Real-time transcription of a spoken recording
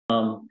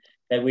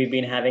that we've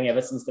been having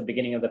ever since the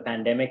beginning of the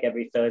pandemic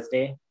every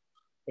Thursday.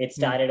 It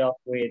started off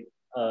with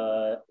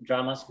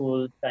drama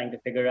school, trying to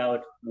figure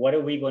out what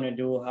are we going to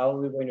do? How are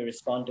we going to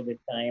respond to this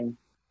time?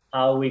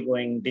 How are we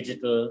going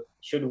digital?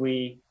 Should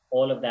we?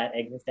 All of that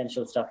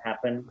existential stuff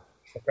happen.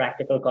 The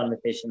practical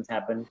conversations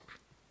happen.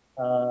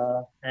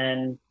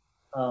 And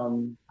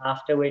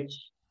after which,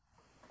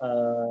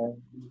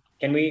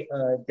 can we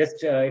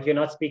if you're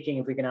not speaking,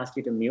 if we can ask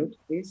you to mute,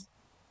 please?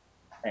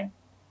 Thanks.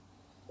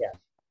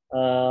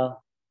 Yeah.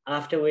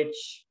 After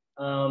which,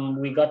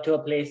 we got to a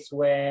place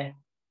where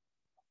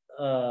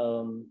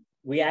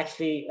we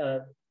actually,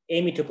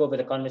 Amy took over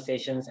the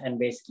conversations and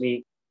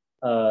basically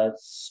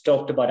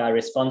talked about our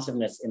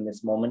responsiveness in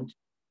this moment.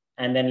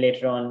 And then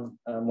later on,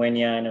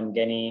 Mwenya and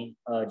Mgeni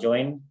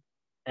joined.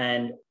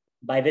 And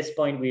by this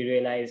point, we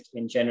realized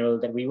in general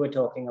that we were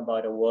talking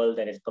about a world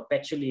that is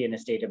perpetually in a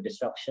state of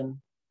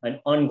disruption, an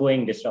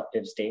ongoing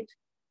disruptive state.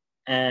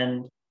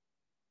 And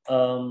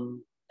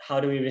how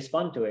do we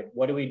respond to it?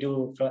 What do we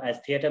do as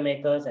theater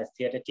makers, as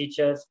theater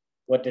teachers?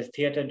 What does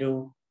theater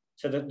do?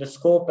 So the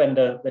scope and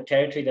the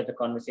territory that the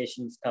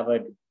conversations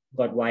covered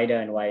got wider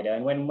and wider.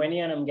 And when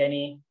Mwenya and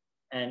Mgeni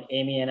and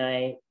Amy and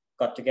I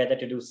got together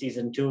to do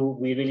season 2,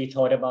 we really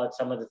thought about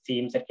some of the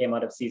themes that came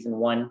out of season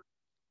 1.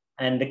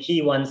 And the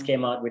key ones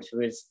came out, which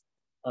was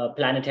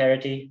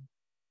planetarity,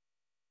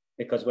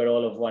 because we're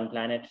all of one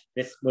planet.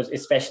 This was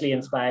especially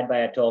inspired by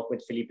a talk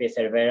with Felipe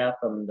Cervera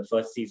from the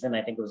first season.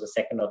 I think it was the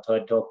second or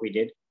third talk we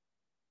did.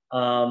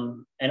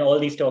 And all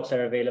these talks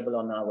are available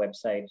on our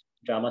website,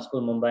 Drama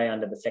School Mumbai,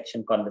 under the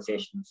section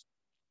Conversations.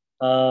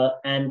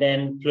 And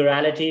then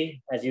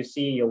plurality, as you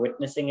see, you're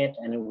witnessing it,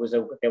 and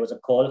there was a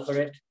call for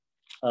it,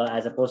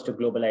 as opposed to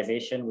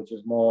globalization, which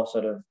was more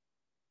sort of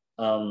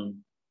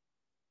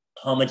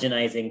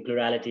homogenizing.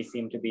 Plurality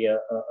seemed to be a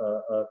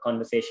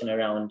conversation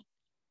around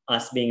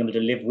us being able to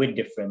live with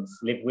difference,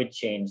 live with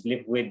change,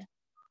 live with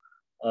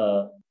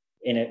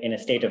in a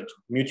state of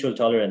mutual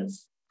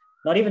tolerance.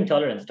 Not even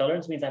tolerance.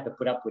 Tolerance means I have to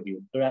put up with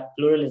you.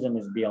 Pluralism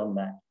is beyond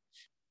that.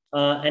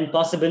 And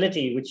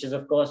possibility, which is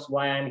of course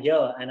why I'm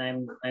here,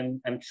 and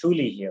I'm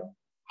truly here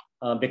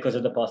because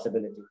of the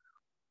possibility.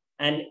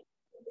 And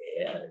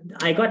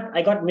I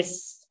got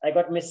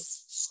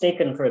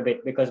mistaken for a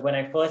bit, because when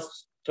I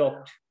first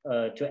talked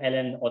to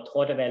Ellen, or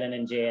thought of Ellen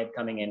and J.Ed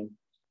coming in,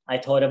 I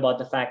thought about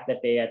the fact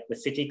that they at the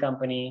SITI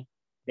company,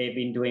 they've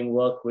been doing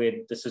work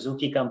with the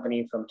Suzuki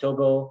company from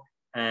Togo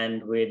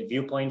and with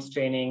Viewpoints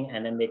training,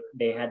 and then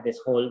they had this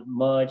whole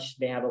merge.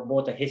 They have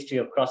both a history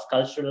of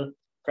cross-cultural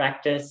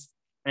practice,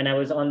 and I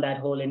was on that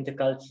whole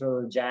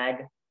intercultural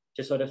jag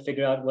to sort of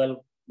figure out,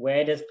 well,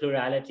 where does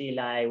plurality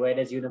lie? Where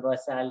does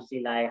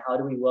universality lie? How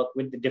do we work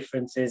with the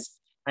differences?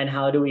 And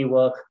how do we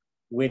work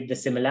with the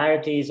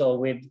similarities,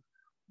 or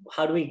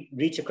how do we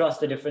reach across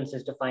the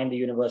differences to find the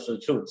universal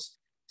truths?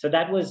 So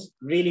that was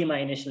really my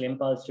initial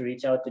impulse to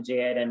reach out to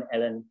J.Ed and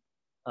Ellen,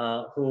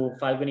 who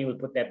Falguni will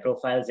put their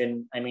profiles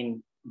in. I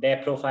mean,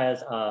 their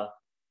profiles are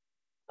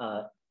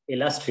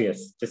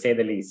illustrious, to say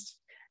the least.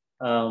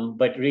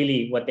 But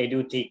really what they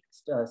do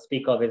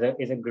speak of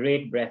is a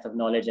great breadth of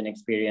knowledge and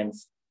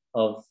experience,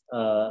 of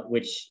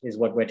which is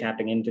what we're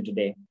tapping into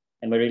today.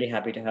 And we're really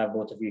happy to have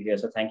both of you here.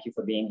 So thank you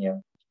for being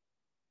here.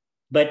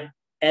 But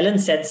Ellen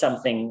said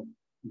something,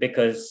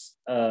 because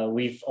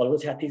we've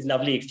always had these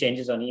lovely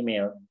exchanges on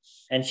email.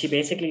 And she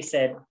basically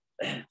said,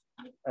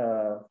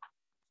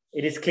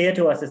 it is clear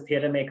to us as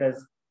theater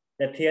makers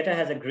that theater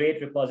has a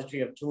great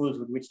repository of tools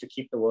with which to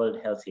keep the world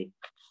healthy.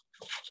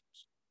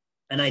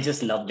 And I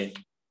just loved it.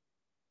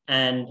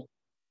 And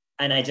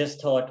I just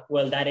thought,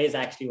 well, that is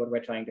actually what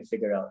we're trying to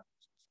figure out.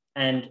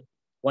 And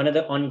one of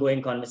the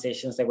ongoing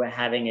conversations that we're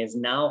having is,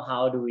 now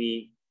how do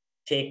we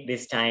take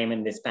this time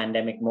and this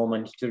pandemic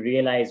moment to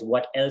realize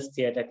what else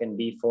theater can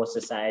be for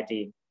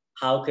society?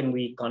 How can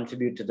we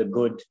contribute to the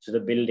good, to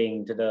the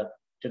building, to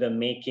the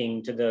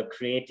making, to the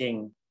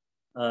creating,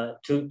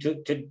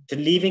 to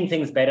leaving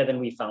things better than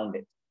we found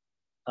it,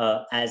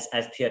 as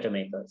theater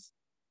makers,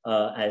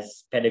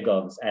 as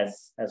pedagogues,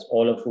 as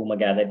all of whom are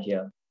gathered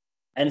here.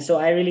 And so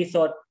I really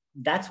thought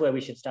that's where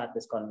we should start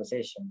this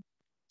conversation.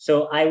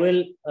 So I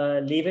will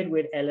leave it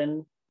with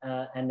Ellen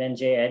and then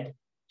J.Ed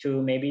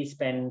to maybe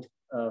spend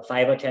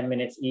 5 or 10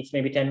 minutes each,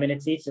 maybe 10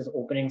 minutes each as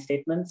opening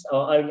statements.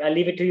 Or I'll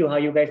leave it to you how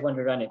you guys want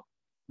to run it.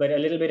 But a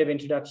little bit of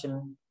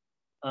introduction,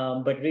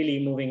 but really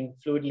moving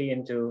fluidly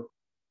into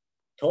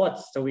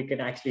thoughts so we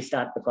can actually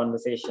start the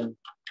conversation.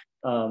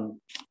 And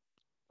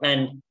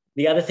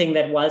the other thing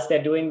that whilst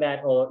they're doing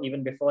that, or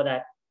even before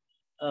that,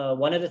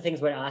 one of the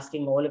things we're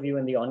asking all of you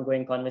in the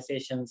ongoing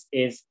conversations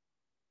is,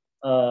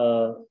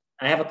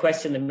 I have a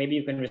question that maybe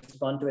you can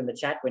respond to in the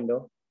chat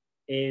window,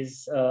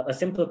 is a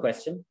simple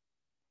question.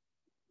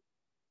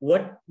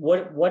 What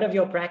of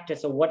your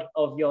practice, or what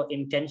of your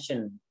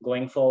intention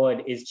going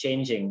forward is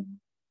changing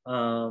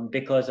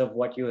because of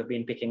what you have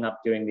been picking up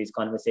during these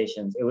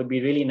conversations? It would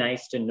be really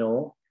nice to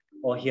know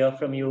or hear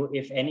from you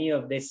if any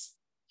of this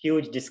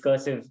huge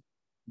discursive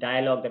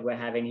dialogue that we're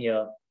having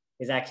here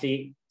is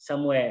actually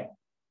somewhere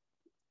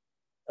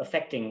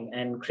affecting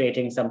and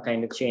creating some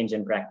kind of change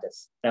in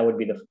practice. That would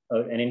be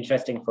an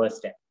interesting first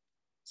step.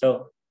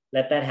 So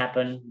let that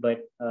happen. But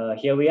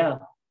here we are.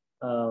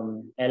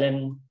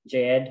 Ellen,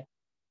 J.Ed,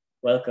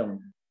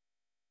 welcome.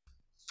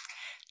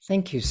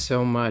 Thank you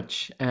so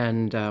much.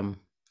 And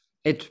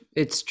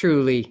it's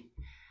truly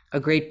a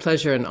great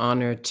pleasure and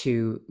honor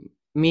to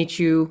meet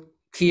you,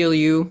 feel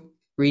you,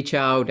 reach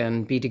out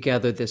and be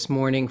together this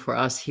morning for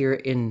us here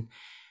in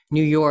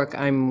New York.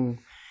 I'm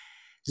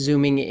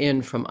zooming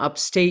in from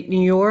upstate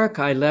New York.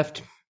 I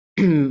left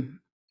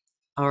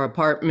our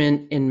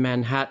apartment in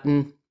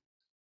Manhattan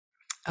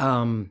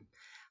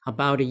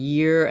about a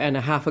year and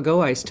a half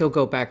ago. I still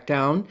go back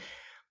down,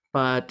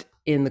 but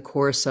in the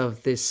course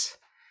of this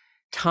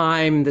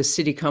time, the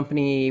SITI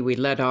company, we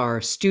let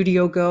our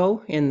studio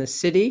go in the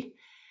city.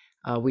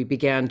 We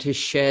began to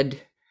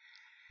shed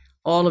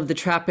all of the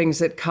trappings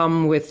that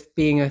come with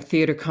being a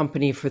theater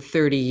company for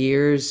 30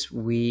 years.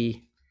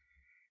 We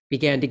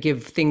began to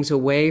give things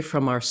away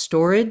from our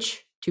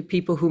storage to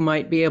people who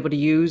might be able to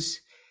use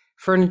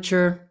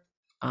furniture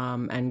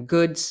and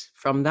goods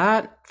from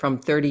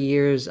 30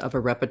 years of a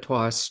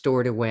repertoire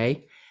stored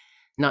away,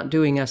 not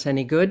doing us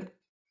any good.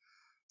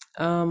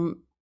 And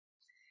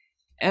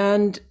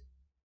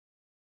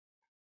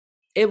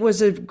it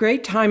was a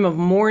great time of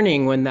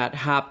mourning when that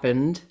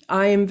happened.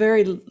 I am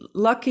very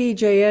lucky,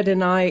 J.Ed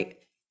and I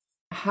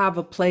have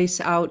a place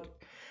out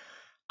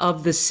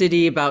of the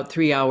city about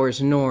 3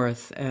 hours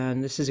north,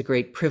 and this is a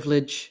great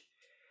privilege.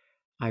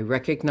 I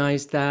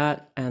recognize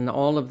that, and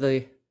all of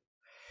the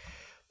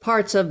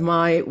parts of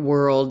my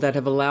world that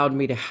have allowed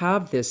me to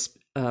have this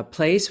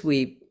place.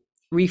 We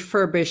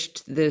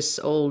refurbished this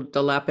old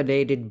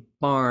dilapidated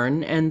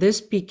barn, and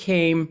this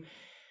became,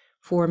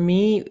 for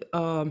me,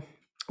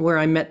 where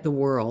I met the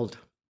world.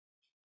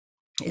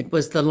 It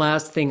was the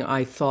last thing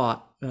I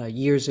thought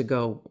years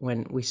ago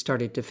when we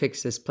started to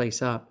fix this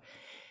place up,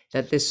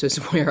 that this was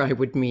where I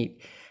would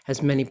meet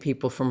as many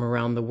people from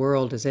around the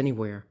world as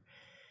anywhere.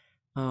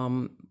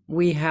 I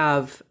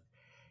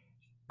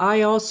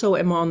also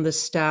am on the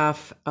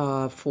staff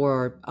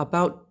for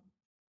about,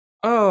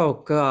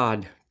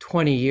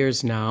 20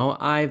 years now.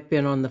 I've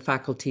been on the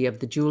faculty of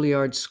the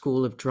Juilliard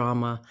School of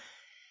Drama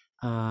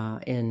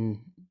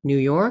in New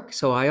York,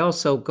 so I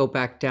also go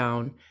back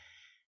down.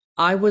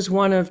 I was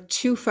one of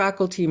 2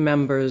 faculty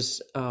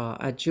members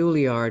at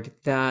Juilliard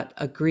that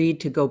agreed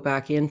to go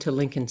back into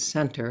Lincoln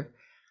Center,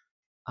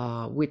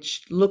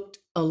 which looked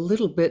a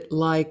little bit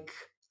like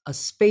a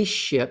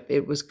spaceship.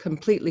 It was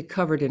completely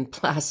covered in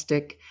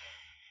plastic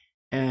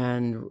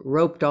and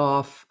roped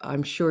off.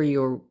 I'm sure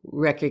you'll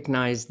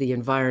recognize the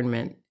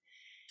environment.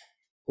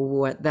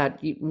 What that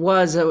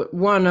was,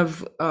 one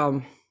of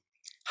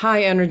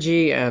high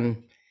energy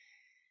and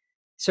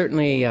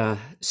certainly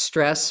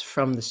stress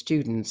from the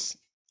students,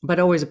 but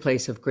always a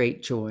place of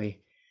great joy.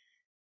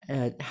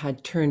 It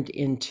had turned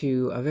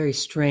into a very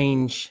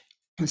strange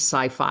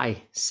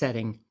sci-fi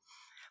setting.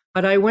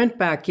 But I went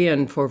back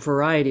in for a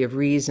variety of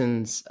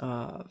reasons,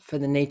 for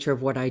the nature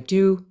of what I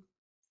do.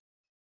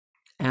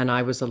 And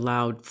I was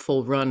allowed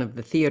full run of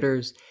the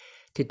theaters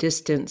to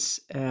distance,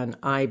 and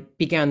I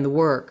began the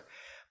work.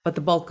 But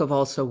the bulk of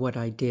also what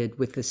I did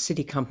with the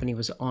SITI company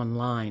was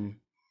online.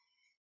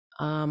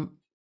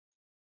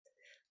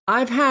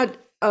 I've had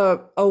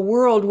a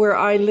world where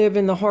I live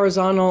in the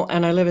horizontal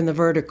and I live in the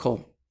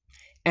vertical.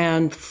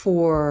 And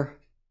for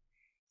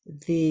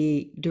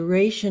the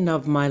duration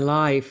of my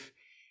life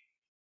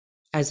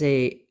as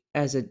a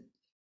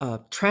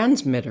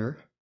transmitter,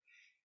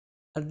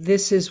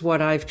 this is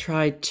what I've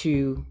tried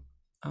to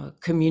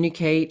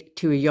communicate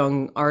to a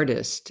young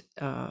artist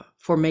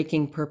for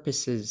making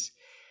purposes,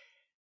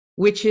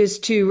 which is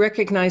to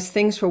recognize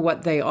things for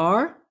what they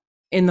are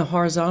in the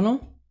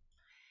horizontal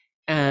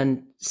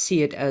and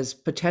see it as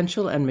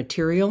potential and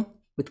material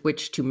with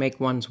which to make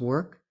one's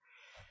work.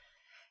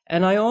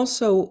 And I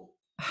also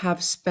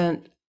have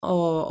spent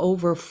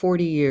over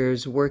 40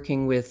 years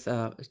working with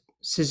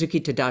Suzuki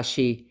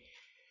Tadashi,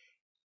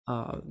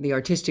 the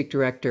artistic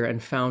director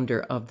and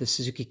founder of the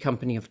Suzuki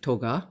Company of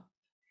Toga,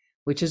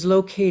 which is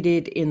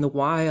located in the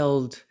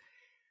wild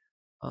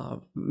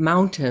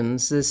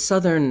mountains,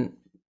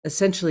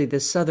 essentially the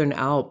southern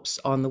Alps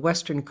on the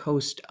western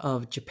coast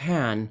of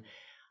Japan,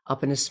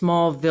 up in a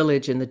small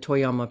village in the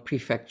Toyama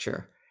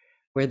prefecture,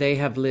 where they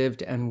have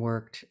lived and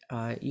worked.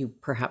 You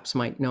perhaps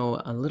might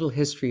know a little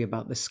history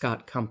about the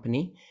Scott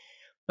Company,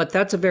 but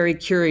that's a very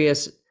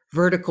curious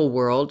vertical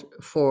world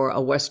for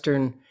a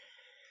Western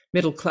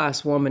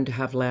middle-class woman to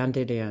have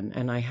landed in.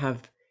 And I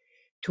have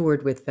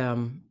toured with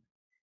them.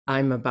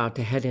 I'm about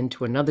to head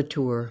into another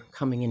tour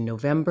coming in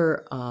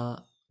November.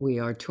 We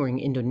are touring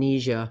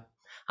Indonesia.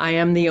 I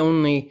am the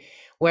only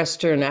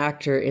Western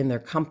actor in their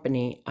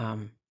company.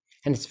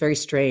 And it's very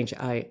strange.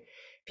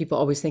 People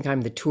always think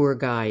I'm the tour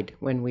guide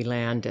when we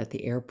land at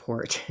the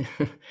airport.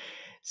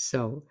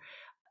 So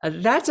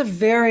that's a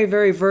very,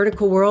 very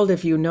vertical world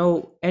if you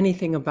know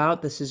anything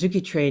about the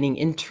Suzuki training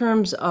in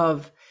terms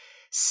of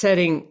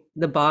setting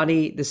the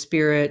body, the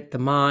spirit, the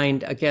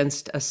mind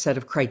against a set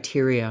of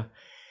criteria.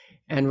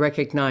 and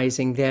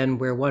recognizing then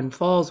where one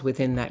falls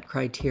within that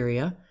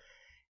criteria.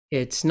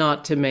 It's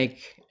not to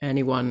make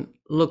anyone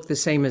look the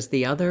same as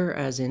the other,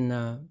 as in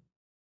a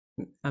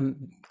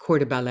corps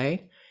de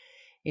ballet.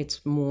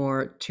 It's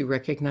more to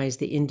recognize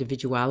the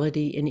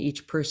individuality in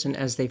each person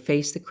as they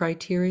face the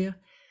criteria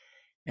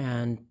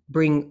and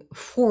bring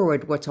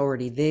forward what's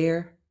already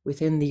there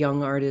within the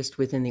young artist,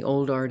 within the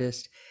old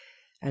artist,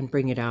 and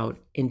bring it out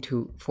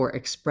for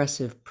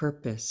expressive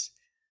purpose.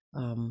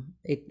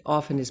 It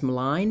often is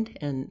maligned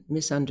and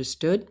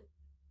misunderstood.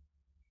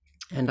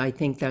 And I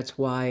think that's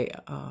why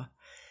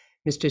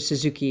Mr.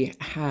 Suzuki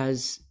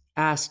has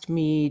asked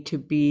me to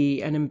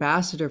be an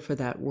ambassador for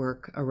that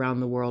work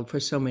around the world for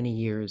so many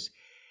years,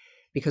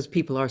 because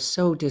people are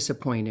so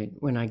disappointed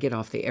when I get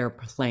off the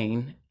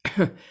airplane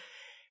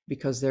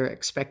because they're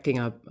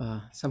expecting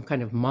some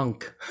kind of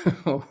monk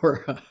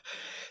or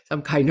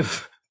some kind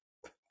of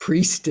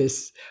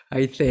priestess,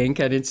 I think.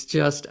 And it's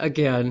just,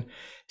 again,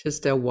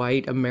 just a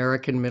white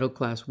American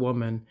middle-class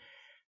woman,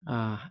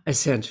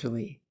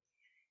 essentially.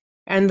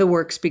 And the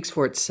work speaks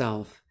for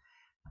itself.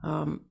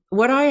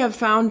 What I have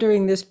found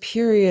during this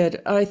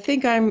period, I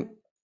think I'm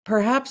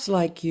perhaps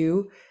like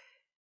you,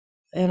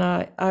 and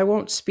I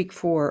won't speak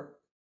for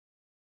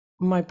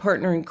my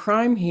partner in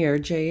crime here,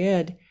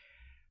 J.Ed,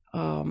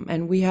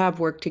 and we have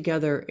worked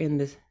together in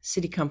the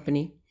SITI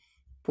company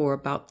for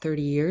about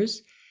 30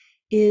 years,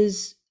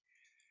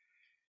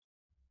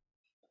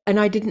 and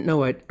I didn't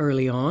know it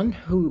early on.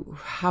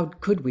 How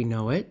could we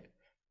know it?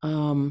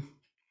 That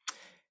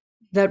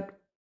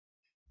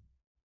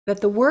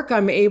the work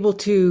I'm able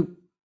to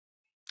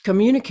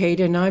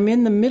communicate, and I'm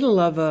in the middle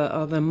of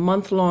a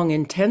month-long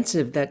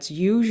intensive that's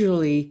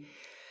usually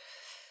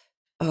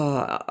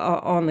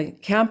on the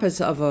campus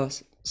of a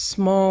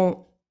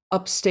small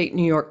upstate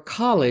New York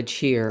college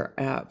here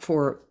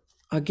for,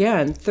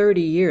 again,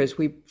 30 years.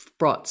 We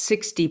brought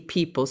 60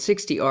 people,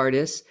 60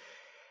 artists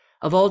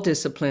of all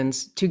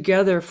disciplines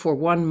together for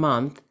 1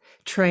 month,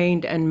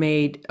 trained and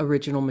made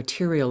original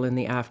material in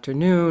the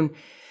afternoon,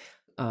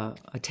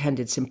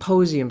 attended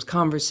symposiums,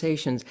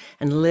 conversations,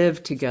 and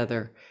lived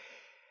together.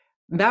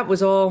 That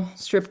was all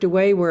stripped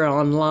away. We're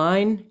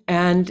online,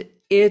 and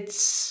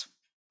it's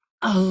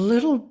a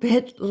little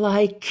bit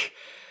like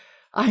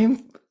I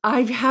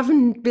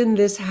haven't been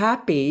this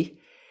happy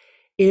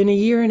in a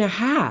year and a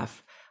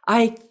half.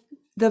 I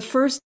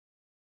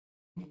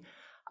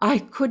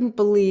couldn't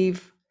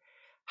believe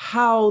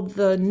how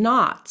the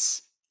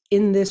knots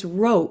in this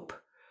rope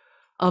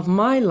of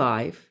my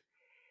life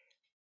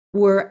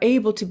were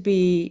able to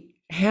be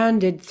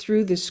handed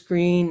through the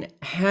screen,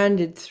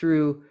 handed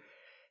through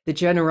the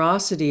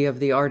generosity of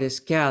the artists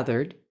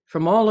gathered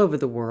from all over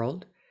the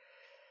world.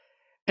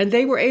 And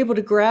they were able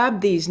to grab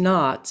these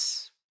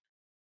knots,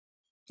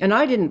 and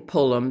I didn't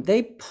pull them.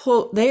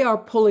 They are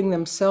pulling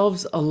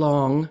themselves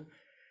along.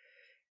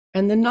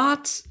 And the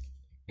knots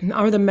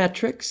are the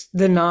metrics.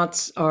 The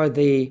knots are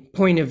the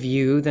point of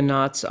view. The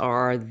knots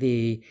are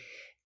the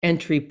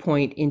entry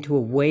point into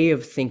a way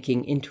of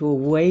thinking, into a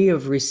way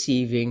of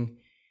receiving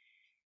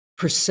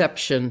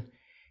perception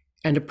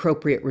and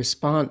appropriate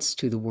response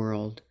to the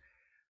world.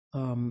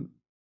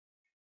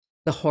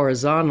 The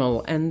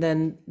horizontal, and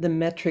then the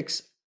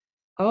metrics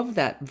of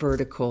that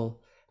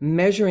vertical,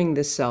 measuring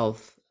the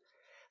self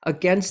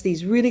against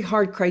these really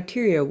hard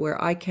criteria where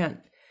I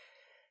can't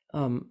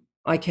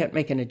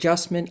make an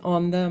adjustment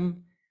on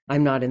them.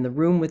 I'm not in the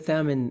room with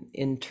them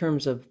in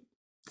terms of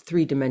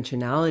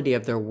three-dimensionality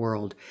of their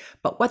world.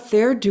 But what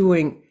they're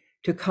doing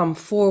to come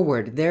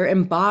forward, their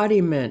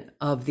embodiment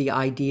of the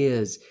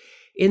ideas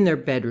in their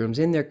bedrooms,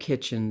 in their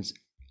kitchens,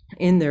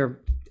 in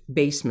their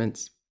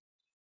basements,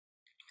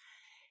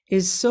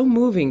 is so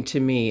moving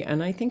to me.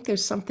 And I think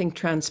there's something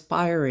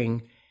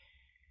transpiring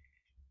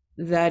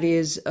that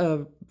is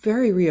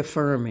very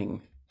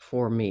reaffirming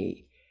for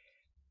me.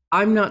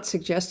 I'm not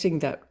suggesting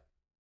that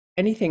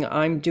anything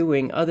I'm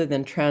doing other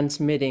than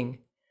transmitting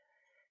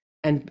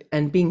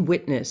and being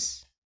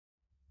witness,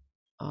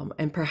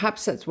 and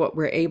perhaps that's what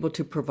we're able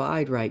to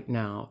provide right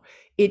now.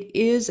 It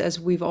is, as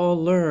we've all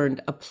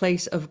learned, a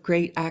place of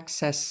great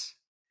access.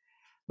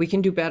 We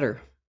can do better,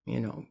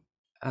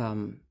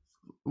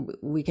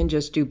 we can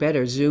just do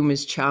better. Zoom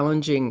is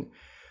challenging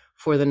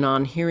for the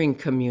non-hearing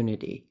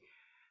community.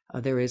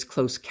 There is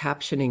closed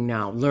captioning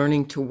now,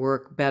 learning to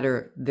work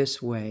better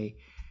this way,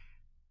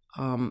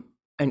 and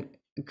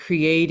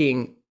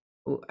creating,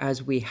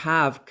 as we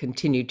have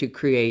continued to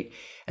create,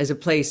 as a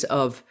place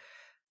of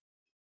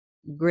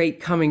great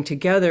coming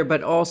together,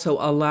 but also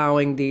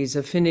allowing these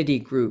affinity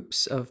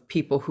groups of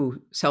people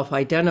who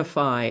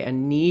self-identify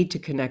and need to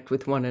connect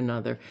with one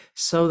another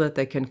so that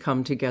they can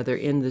come together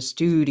in the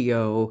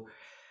studio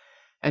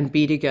and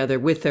be together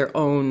with their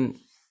own,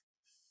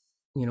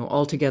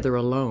 all together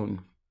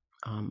alone,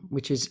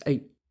 which is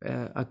a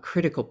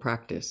critical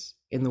practice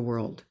in the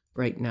world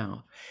right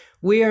now.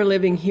 We are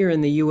living here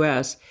in the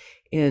US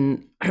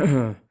in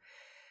a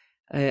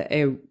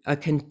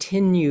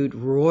continued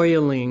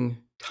roiling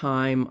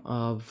time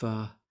of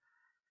a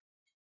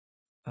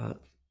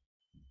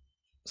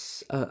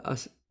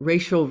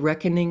racial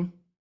reckoning.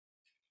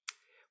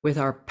 with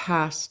our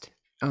past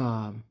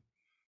and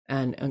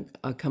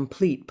a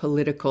complete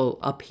political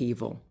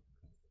upheaval.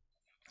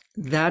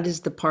 That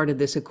is the part of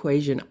this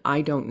equation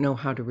I don't know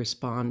how to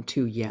respond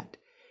to yet,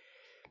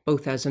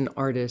 both as an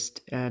artist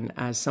and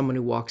as someone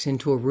who walks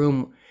into a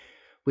room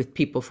with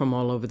people from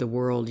all over the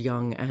world,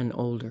 young and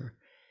older.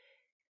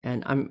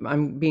 And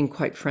I'm being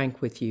quite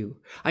frank with you.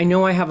 I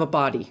know I have a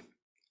body.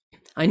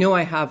 I know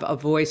I have a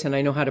voice, and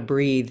I know how to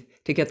breathe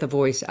to get the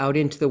voice out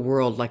into the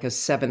world like a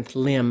seventh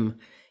limb.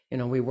 You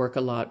know, we work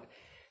a lot,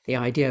 the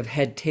idea of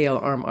head, tail,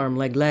 arm,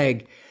 leg,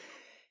 leg,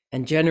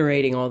 and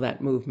generating all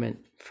that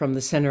movement from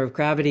the center of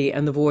gravity,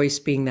 and the voice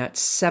being that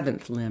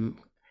seventh limb.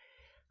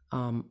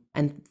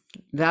 And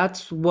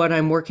that's what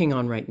I'm working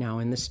on right now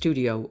in the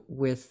studio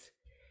with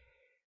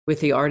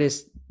the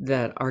artists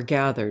that are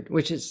gathered,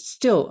 which is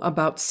still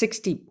about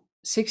 60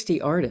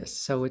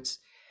 artists. So it's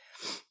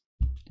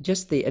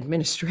just the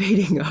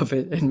administrating of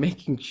it and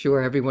making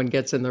sure everyone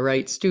gets in the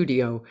right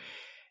studio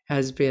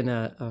has been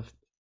a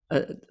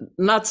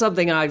not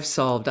something I've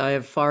solved. I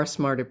have far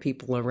smarter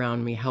people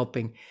around me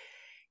helping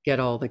get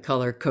all the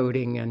color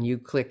coding, and you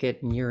click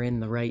it and you're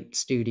in the right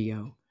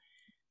studio.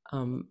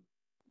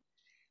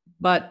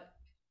 But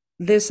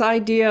this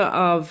idea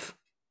of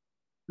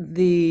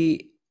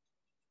the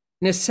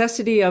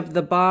necessity of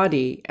the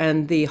body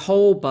and the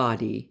whole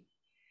body,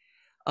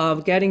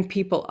 of getting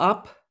people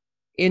up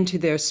into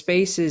their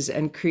spaces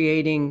and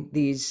creating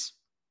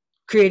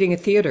a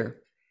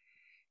theater,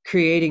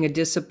 creating a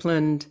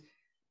disciplined,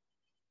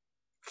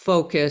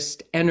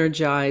 focused,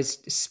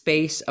 energized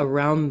space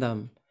around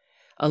them,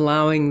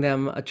 allowing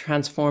them a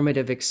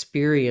transformative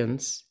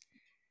experience,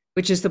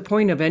 which is the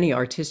point of any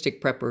artistic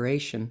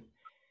preparation,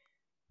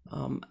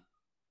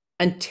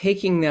 and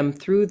taking them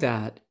through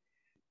that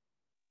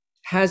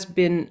has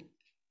been,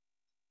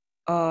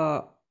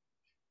 I've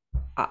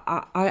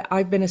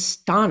been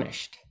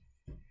astonished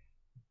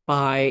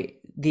by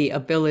the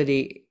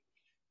ability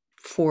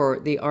for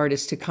the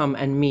artist to come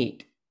and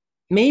meet,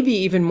 maybe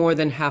even more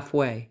than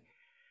halfway.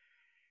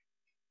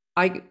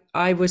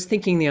 I was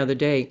thinking the other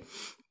day,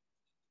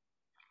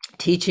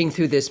 teaching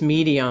through this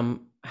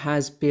medium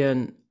has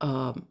been,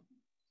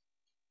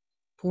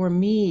 for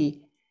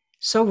me,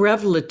 so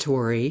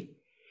revelatory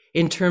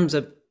in terms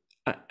of,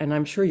 and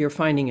I'm sure you're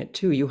finding it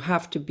too, you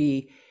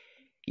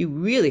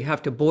really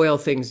have to boil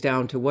things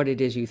down to what it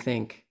is you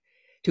think,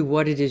 to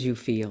what it is you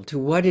feel, to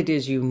what it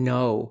is you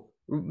know,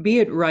 be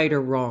it right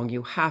or wrong.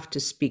 You have to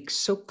speak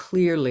so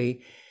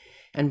clearly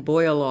and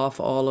boil off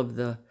all of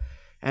the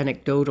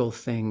anecdotal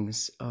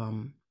things.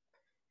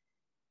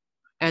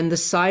 And the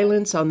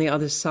silence on the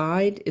other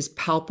side is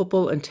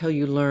palpable until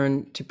you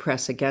learn to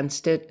press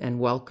against it and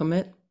welcome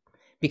it,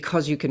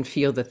 because you can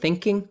feel the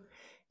thinking,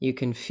 you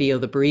can feel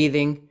the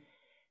breathing,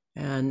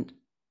 and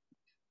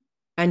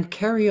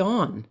carry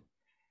on.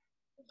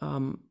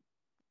 And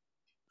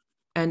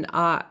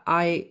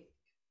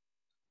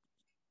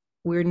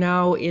we're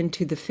now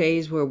into the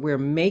phase where we're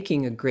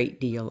making a great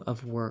deal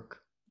of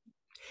work,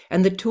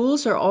 and the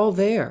tools are all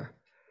there.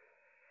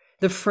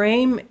 The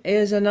frame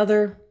is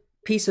another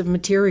piece of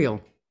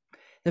material.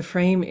 The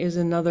frame is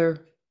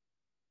another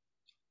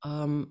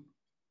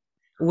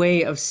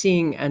way of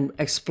seeing and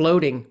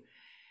exploding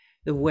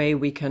the way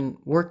we can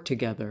work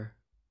together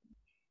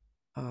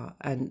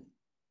and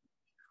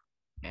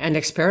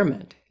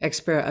experiment,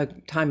 a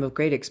time of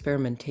great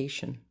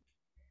experimentation.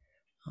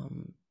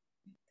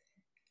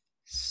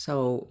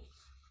 So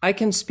I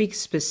can speak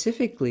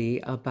specifically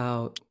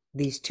about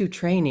these two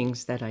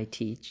trainings that I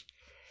teach,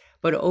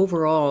 but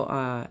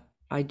overall,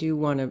 I do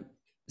want to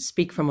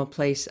speak from a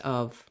place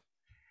of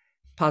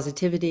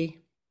positivity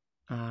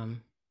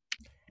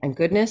and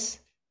goodness,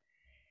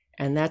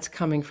 and that's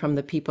coming from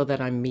the people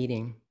that I'm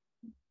meeting,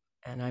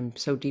 and I'm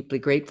so deeply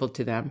grateful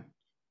to them,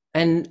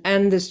 and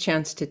this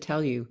chance to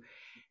tell you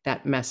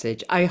that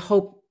message.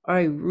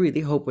 I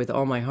really hope with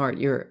all my heart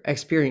you're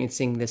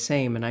experiencing the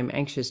same, and I'm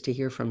anxious to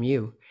hear from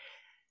you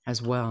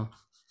as well.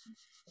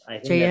 I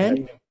think J.Ed?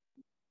 that's a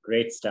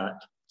great start.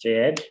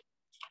 J.Ed?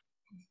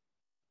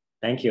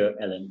 Thank you,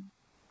 Ellen.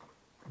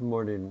 Good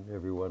morning,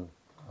 everyone.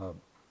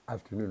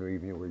 Afternoon or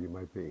evening, where you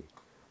might be.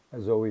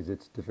 As always,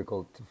 it's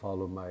difficult to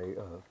follow my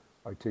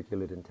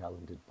articulate and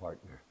talented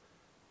partner.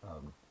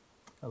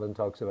 Ellen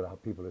talks about how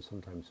people are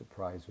sometimes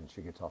surprised when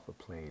she gets off a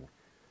plane,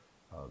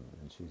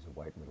 and she's a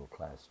white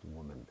middle-class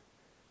woman.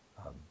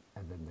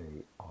 And then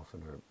they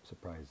often are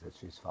surprised that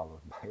she's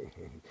followed by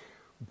a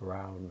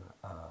brown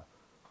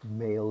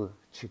male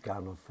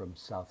Chicano from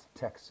South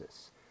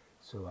Texas.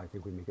 So I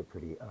think we make a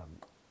pretty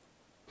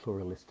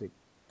pluralistic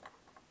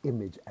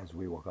image as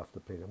we walk off the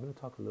plane. I'm going to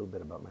talk a little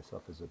bit about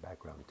myself as a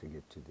background to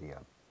get to the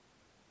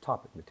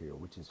topic material,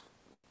 which is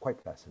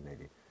quite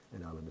fascinating,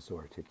 and Alan is so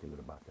articulate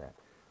about that.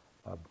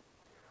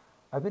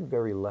 I've been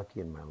very lucky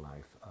in my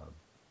life.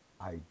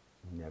 I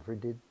never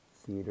did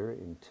theater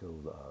until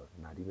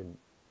not even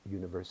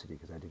university,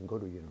 because I didn't go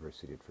to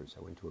university at first.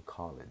 I went to a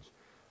college.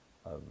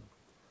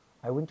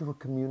 I went to a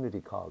community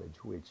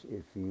college, which,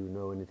 if you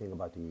know anything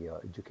about the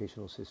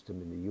educational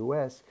system in the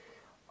U.S.,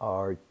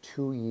 are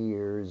 2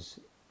 years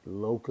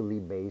locally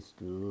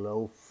based,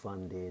 low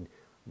funded,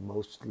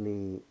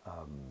 mostly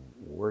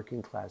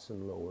working class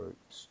and lower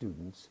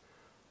students.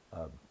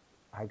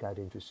 I got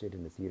interested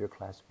in the theater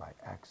class by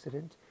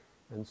accident.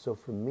 And so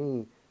for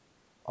me,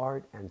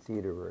 art and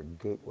theater were a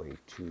gateway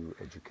to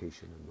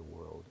education in the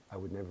world. I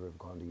would never have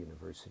gone to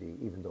university,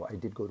 even though I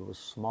did go to a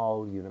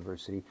small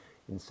university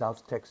in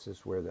South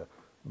Texas where the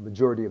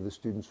majority of the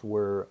students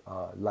were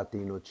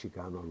Latino,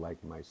 Chicano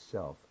like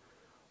myself.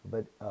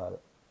 But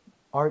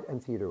art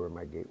and theater were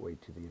my gateway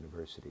to the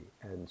university.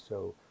 And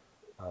so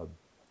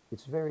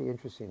it's very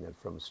interesting that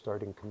from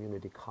starting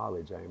community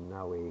college, I am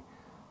now a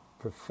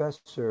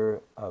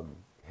professor,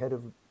 head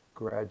of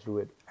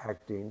graduate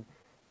acting,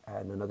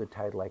 and another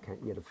title I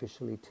can't yet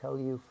officially tell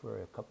you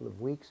for a couple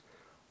of weeks.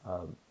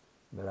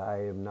 But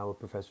I am now a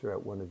professor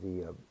at one of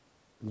the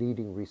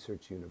leading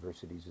research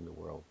universities in the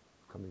world,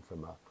 coming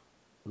from a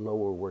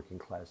lower working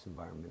class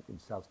environment in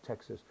South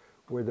Texas,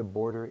 where the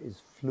border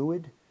is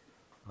fluid.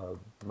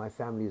 My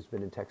family has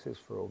been in Texas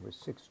for over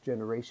 6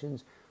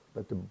 generations,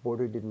 but the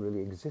border didn't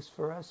really exist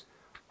for us.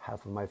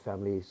 Half of my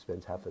family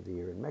spends half of the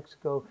year in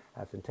Mexico,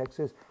 half in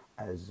Texas.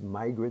 As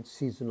migrant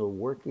seasonal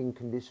working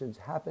conditions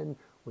happen,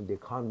 when the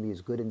economy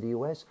is good in the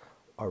US,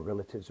 our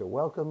relatives are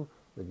welcome.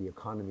 When the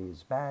economy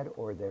is bad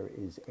or there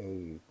is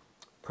a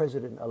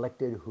president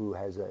elected who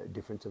has a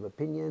difference of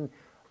opinion,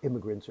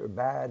 immigrants are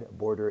bad, a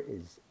border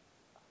is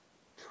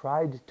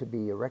tried to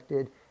be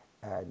erected,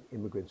 and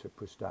immigrants are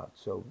pushed out.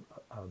 So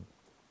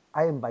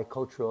I am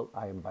bicultural,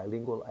 I am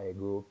bilingual. I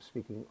grew up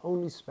speaking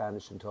only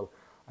Spanish until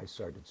I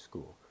started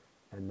school.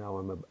 And now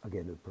I'm,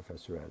 again, a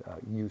professor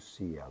at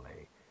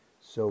UCLA.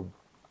 So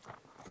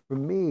for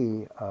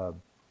me,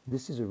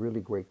 this is a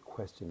really great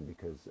question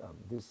because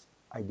this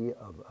idea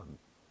of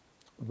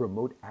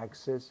remote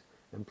access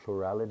and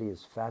plurality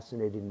is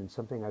fascinating and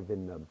something I've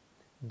been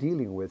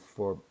dealing with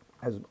for,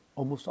 as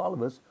almost all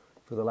of us,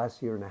 for the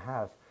last year and a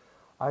half.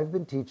 I've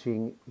been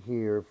teaching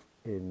here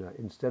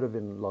instead of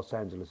in Los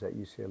Angeles at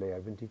UCLA,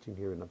 I've been teaching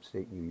here in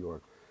upstate New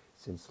York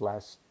since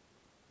last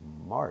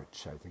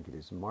March, I think it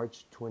is,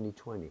 March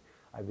 2020.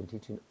 I've been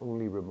teaching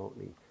only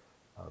remotely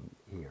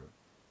here.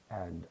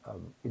 And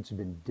it's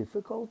been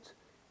difficult.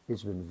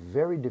 It's been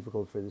very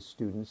difficult for the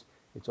students.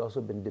 It's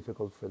also been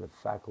difficult for the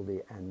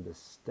faculty and the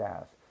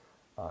staff.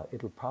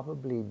 It'll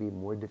probably be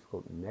more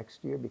difficult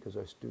next year because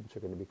our students are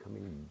going to be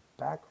coming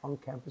back on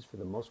campus for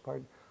the most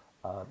part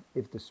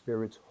if the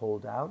spirits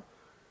hold out.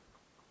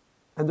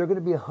 And they're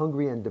going to be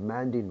hungry and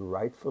demanding,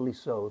 rightfully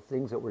so,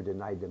 things that were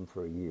denied them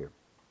for a year.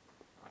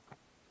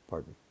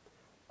 Pardon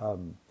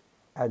me.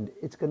 And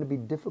it's going to be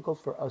difficult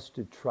for us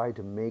to try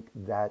to make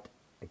that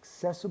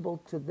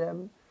accessible to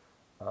them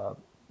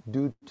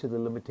due to the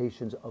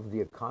limitations of the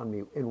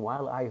economy. And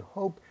while I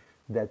hope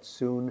that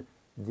soon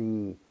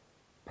the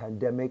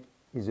pandemic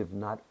is, if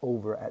not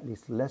over, at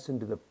least lessened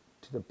to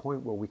the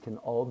point where we can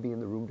all be in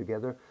the room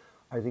together,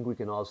 I think we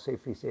can all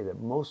safely say that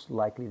most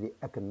likely the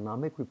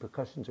economic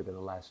repercussions are going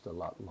to last a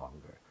lot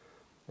longer.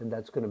 And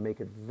that's going to make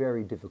it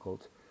very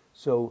difficult.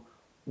 So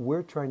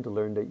we're trying to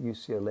learn at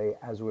UCLA,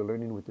 as we're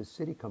learning with the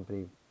SITI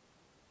company,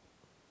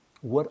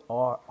 what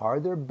are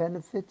there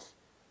benefits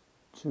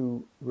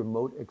to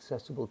remote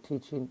accessible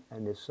teaching?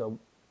 And if so,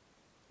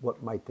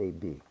 what might they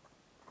be?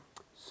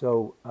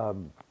 So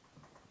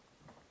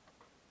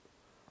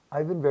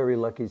I've been very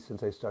lucky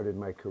since I started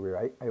my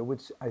career.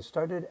 I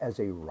started as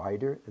a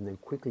writer and then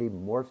quickly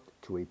morphed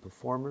to a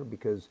performer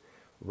because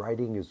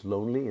writing is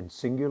lonely and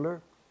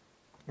singular.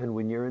 And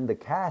when you're in the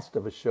cast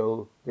of a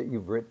show that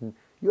you've written,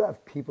 you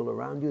have people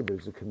around you,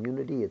 there's a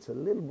community, it's a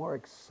little more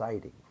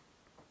exciting.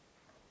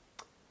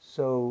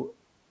 So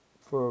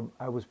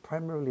I was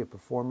primarily a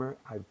performer.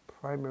 I've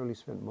primarily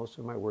spent most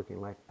of my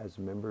working life as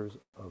a member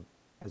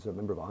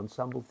of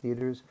ensemble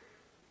theaters,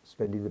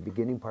 spending the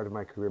beginning part of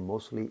my career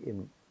mostly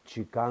in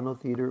Chicano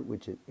theater,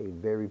 which is a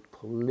very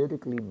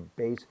politically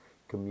based,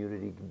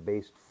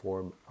 community-based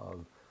form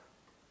of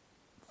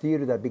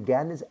theater that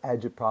began as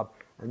agitprop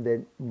and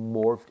then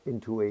morphed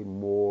into a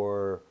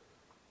more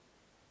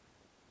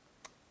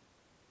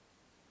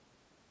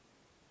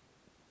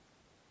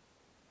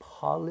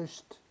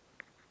polished,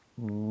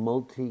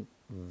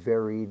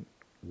 multi-varied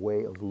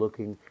way of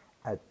looking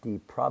at the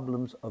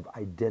problems of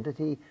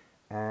identity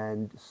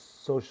and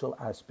social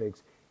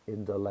aspects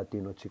in the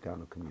Latino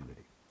Chicano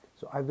community.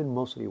 So I've been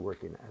mostly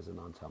working as an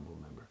ensemble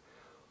member.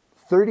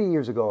 30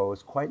 years ago, I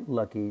was quite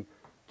lucky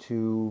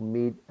to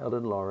meet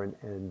Ellen Lauren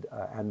and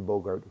Ann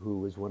Bogart, who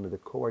was one of the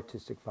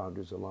co-artistic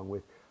founders, along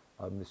with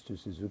Mr.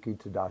 Suzuki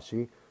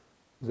Tadashi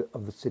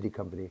of the SITI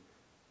company.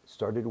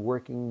 Started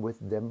working with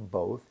them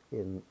both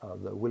in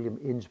the William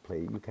Inge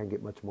play. You can't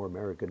get much more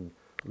American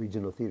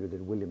regional theater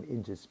than William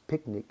Inge's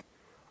Picnic.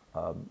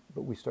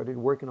 But we started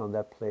working on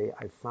that play.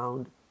 I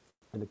found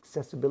an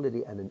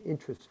accessibility and an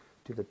interest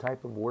to the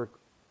type of work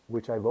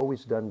which I've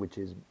always done, which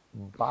is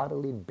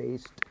bodily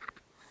based,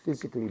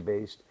 physically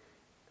based.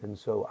 And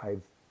so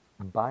I've,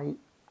 by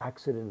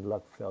accident and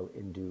luck, fell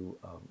into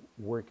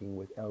working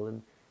with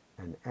Ellen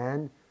and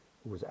Anne,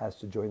 who was asked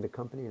to join the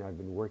company, and I've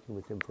been working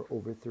with them for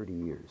over 30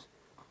 years.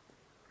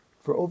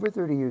 For over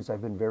 30 years,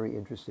 I've been very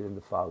interested in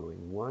the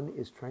following. One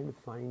is trying to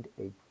find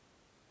a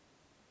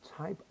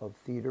type of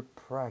theater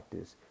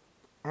practice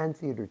and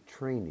theater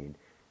training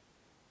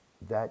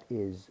that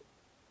is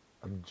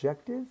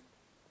objective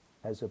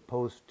as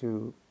opposed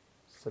to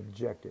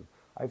subjective.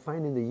 I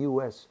find in the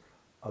US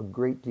a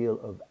great deal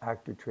of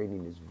actor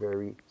training is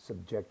very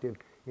subjective.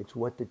 It's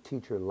what the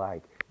teacher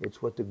likes.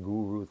 It's what the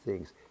guru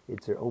thinks.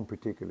 It's their own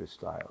particular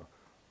style.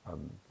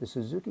 The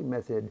Suzuki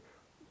method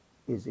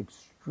is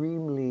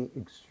extremely,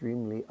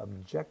 extremely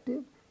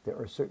objective. There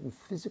are certain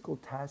physical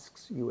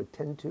tasks you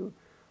attend to.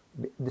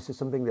 This is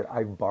something that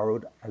I've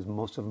borrowed, as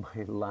most of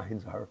my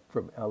lines are,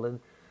 from Ellen.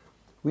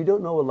 We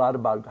don't know a lot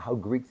about how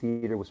Greek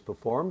theater was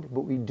performed,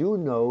 but we do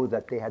know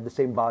that they had the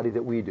same body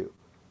that we do.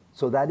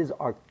 So that is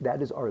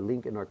our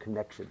link and our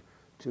connection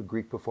to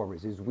Greek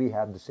performers, is we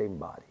have the same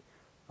body.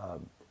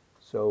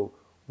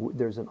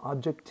 There's an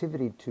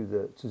objectivity to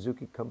the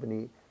Suzuki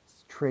company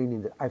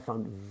training that I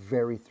found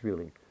very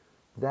thrilling.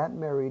 That,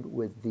 married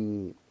with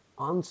the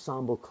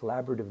ensemble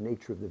collaborative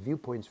nature of the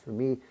viewpoints, for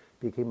me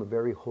became a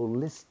very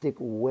holistic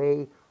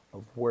way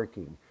of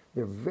working.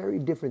 They're very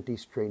different,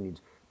 these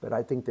trainings, but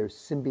I think they're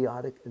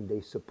symbiotic and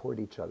they support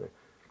each other.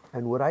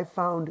 And what I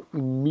found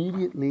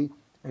immediately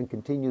and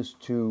continues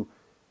to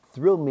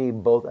thrill me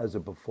both as a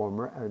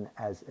performer and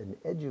as an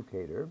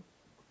educator,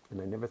 and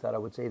I never thought I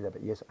would say that,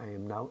 but yes, I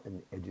am now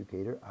an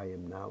educator. I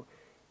am now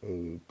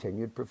a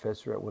tenured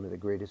professor at one of the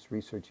greatest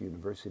research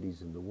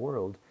universities in the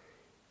world,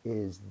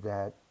 is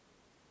that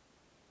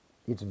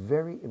it's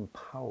very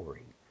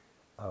empowering.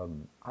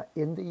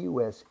 In the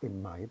US,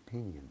 in my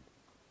opinion,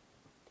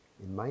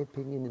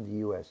 in the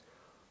US,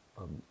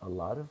 a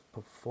lot of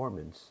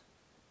performance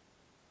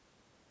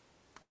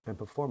and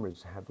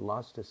performers have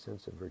lost a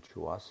sense of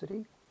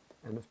virtuosity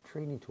and of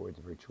training towards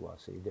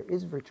virtuosity. There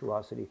is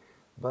virtuosity,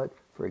 but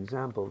for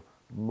example,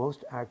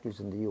 most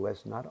actors in the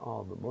US, not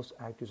all, but most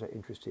actors are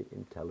interested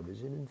in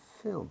television and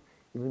film,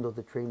 even though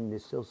the training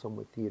is still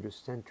somewhat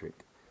theater-centric.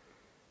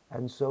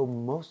 And so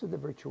most of the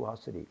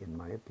virtuosity, in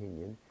my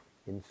opinion,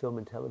 in film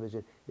and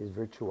television is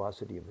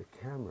virtuosity of the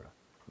camera,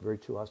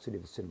 virtuosity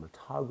of the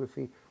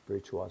cinematography,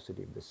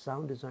 virtuosity of the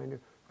sound designer,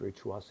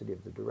 virtuosity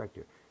of the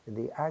director. And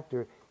the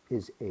actor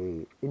is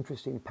an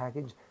interesting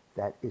package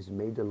that is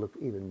made to look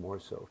even more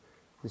so.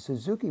 The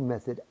Suzuki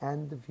method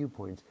and the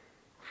viewpoints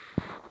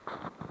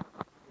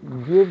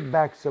give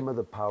back some of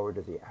the power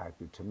to the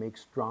actor to make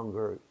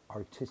stronger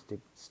artistic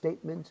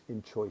statements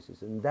and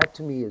choices. And that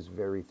to me is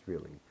very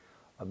thrilling.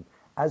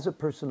 As a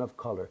person of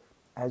color,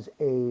 as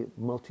a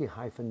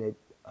multi-hyphenate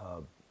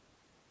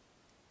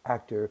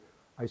actor,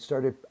 I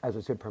started, as I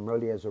said,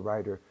 primarily as a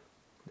writer.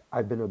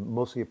 I've been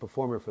mostly a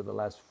performer for the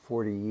last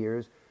 40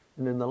 years.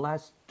 And in the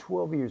last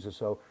 12 years or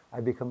so,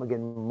 I've become,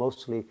 again,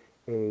 mostly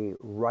a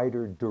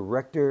writer,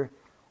 director,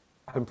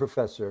 and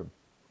professor.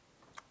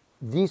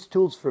 These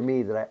tools for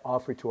me that I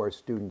offer to our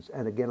students,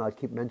 and again, I'll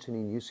keep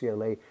mentioning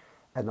UCLA,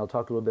 and I'll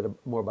talk a little bit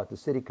more about the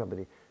SITI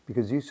company,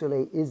 because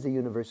UCLA is the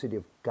University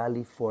of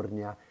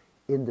California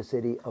in the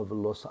city of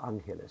Los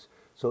Angeles.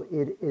 So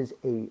it is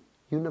a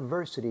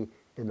university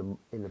in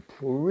a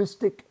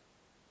pluralistic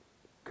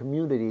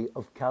community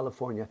of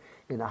California,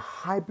 in a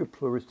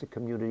hyper-pluralistic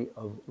community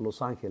of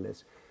Los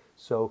Angeles.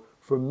 So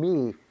for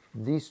me,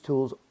 these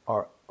tools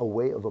are a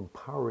way of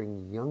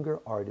empowering younger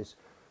artists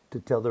to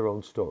tell their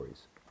own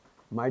stories.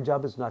 My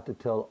job is not to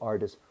tell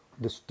artists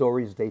the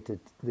stories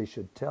they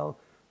should tell,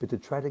 but to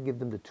try to give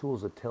them the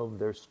tools to tell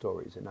their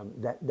stories. And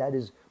that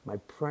is my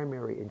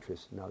primary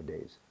interest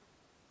nowadays.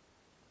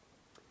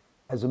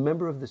 As a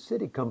member of the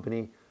SITI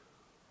company,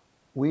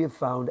 we have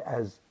found,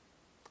 as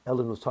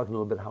Ellen was talking a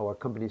little bit, how our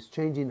company is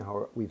changing,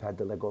 how we've had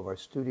to let go of our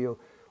studio.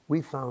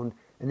 We found,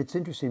 and it's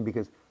interesting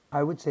because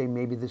I would say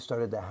maybe this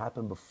started to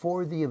happen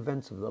before the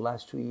events of the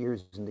last 2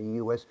 years in the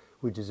U.S.,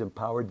 which has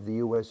empowered the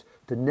U.S.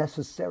 to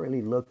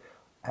necessarily look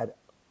at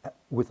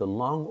with a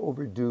long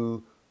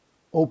overdue,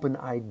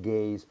 open-eyed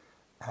gaze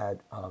at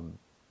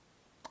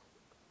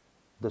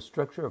the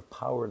structure of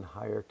power and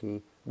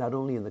hierarchy, not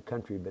only in the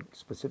country, but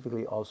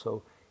specifically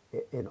also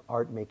in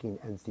art making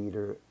and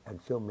theater and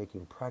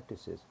filmmaking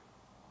practices.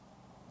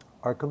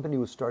 Our company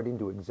was starting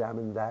to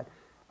examine that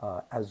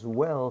as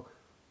well,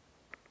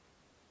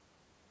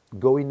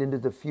 going into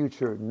the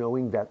future,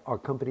 knowing that our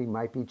company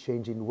might be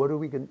changing. What do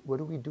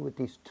we do with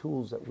these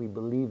tools that we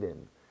believe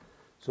in?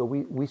 So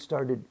we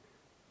started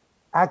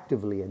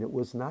actively, and it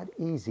was not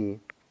easy,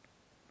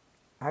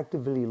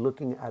 actively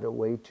looking at a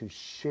way to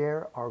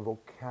share our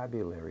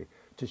vocabulary,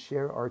 to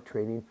share our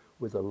training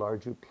with a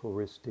larger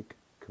pluralistic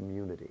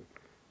community.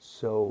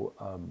 So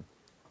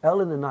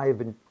Ellen and I have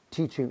been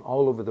teaching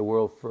all over the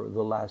world for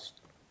the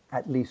last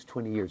at least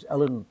 20 years.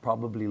 Ellen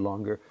probably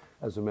longer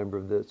as a member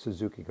of the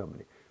Suzuki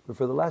company. But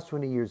for the last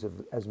 20 years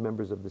as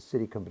members of the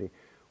SITI company,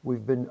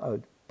 we've been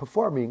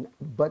performing,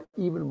 but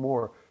even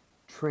more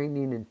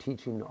training and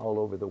teaching all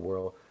over the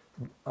world,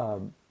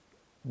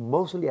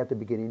 mostly at the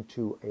beginning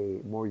to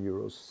a more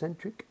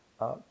Eurocentric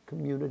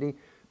community,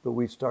 but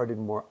we've started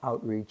more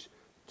outreach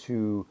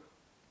to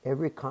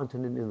every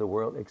continent in the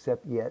world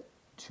except yet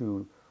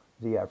to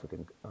the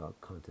African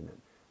continent.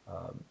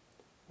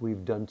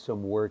 We've done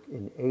some work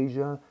in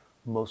Asia,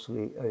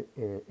 mostly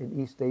in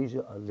East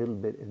Asia, a little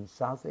bit in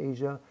South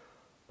Asia.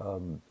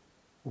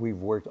 We've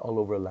worked all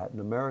over Latin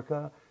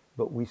America,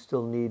 but we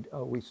still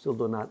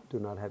do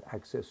not have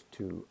access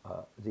to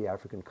the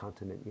African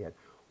continent yet.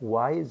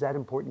 Why is that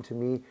important to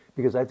me?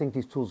 Because I think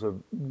these tools are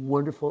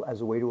wonderful as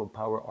a way to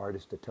empower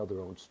artists to tell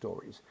their own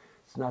stories.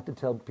 It's not to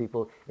tell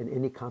people in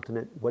any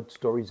continent what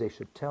stories they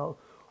should tell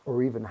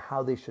or even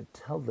how they should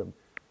tell them,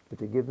 but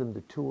to give them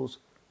the tools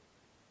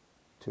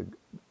to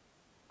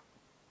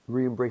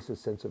re-embrace a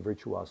sense of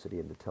virtuosity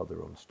and to tell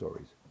their own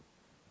stories.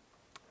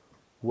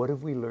 What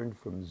have we learned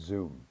from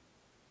Zoom?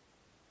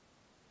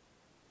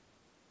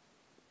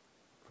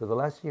 For the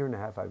last year and a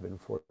half, I've been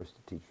forced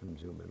to teach from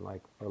Zoom, and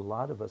like a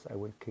lot of us, I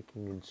went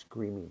kicking and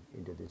screaming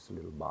into this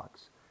little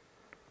box.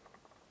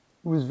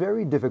 It was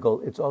very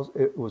difficult.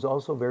 It was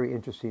also very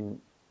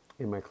interesting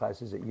in my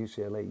classes at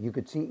UCLA. You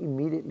could see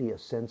immediately a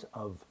sense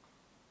of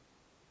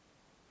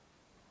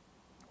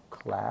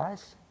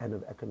class and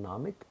of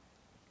economic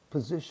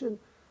position.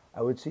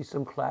 I would see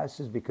some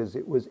classes, because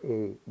it was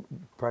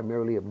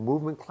primarily a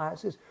movement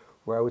classes,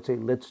 where I would say,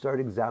 let's start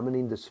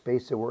examining the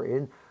space that we're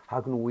in. How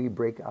can we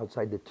break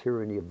outside the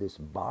tyranny of this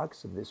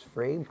box, of this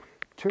frame?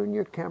 Turn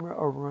your camera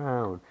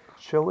around.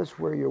 Show us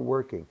where you're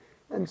working.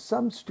 And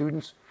some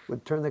students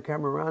would turn the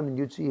camera around and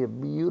you'd see a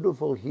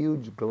beautiful,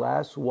 huge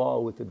glass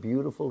wall with a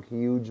beautiful,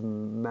 huge,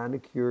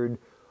 manicured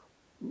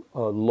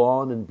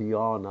lawn and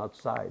beyond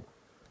outside.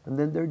 And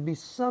then there'd be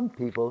some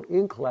people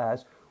in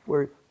class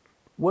where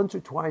once or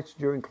twice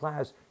during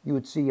class, you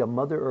would see a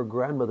mother or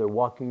grandmother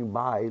walking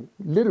by,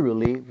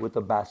 literally with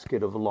a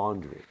basket of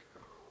laundry.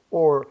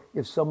 Or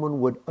if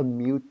someone would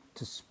unmute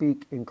to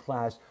speak in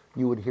class,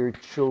 you would hear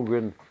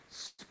children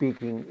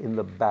speaking in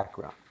the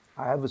background.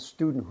 I have a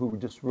student who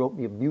just wrote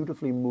me a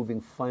beautifully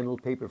moving final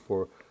paper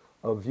for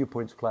a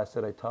viewpoints class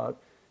that I taught,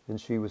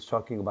 and she was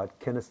talking about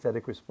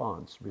kinesthetic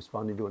response,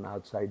 responding to an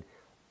outside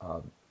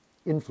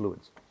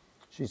influence.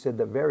 She said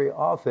that very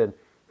often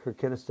her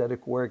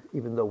kinesthetic work,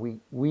 even though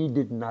we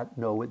did not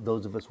know it,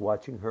 those of us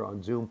watching her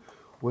on Zoom,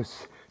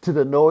 was to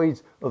the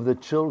noise of the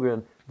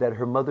children that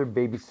her mother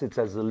babysits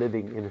as a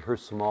living in her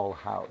small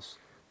house.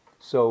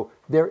 So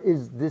there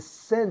is this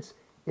sense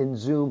in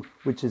Zoom,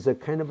 which is a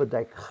kind of a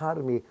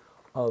dichotomy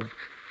of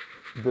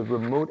the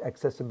remote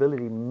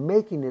accessibility,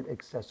 making it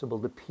accessible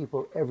to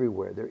people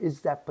everywhere. There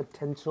is that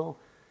potential,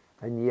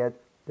 and yet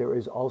there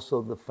is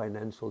also the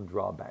financial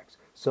drawbacks.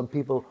 Some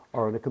people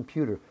are on a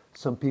computer,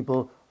 some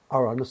people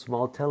are on a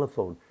small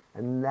telephone,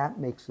 and that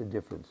makes a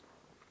difference.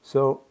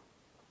 So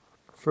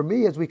for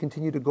me, as we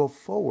continue to go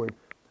forward,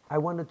 I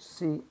wanted to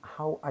see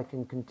how I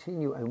can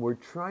continue, and we're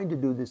trying to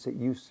do this at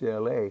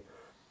UCLA,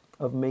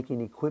 of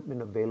making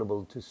equipment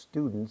available to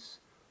students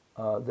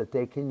that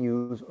they can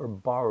use or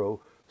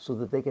borrow, so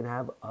that they can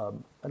have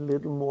a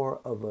little more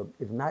of a,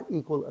 if not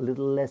equal, a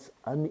little less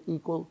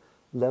unequal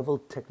level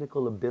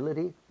technical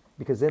ability.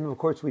 Because then, of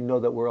course, we know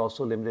that we're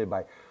also limited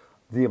by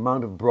the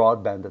amount of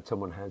broadband that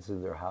someone has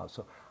in their house.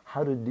 So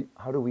how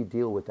do we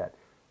deal with that?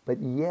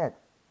 But yet,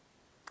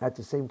 at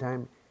the same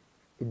time,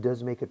 it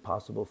does make it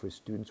possible for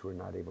students who are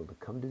not able to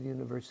come to the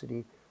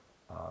university,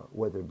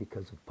 whether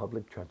because of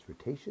public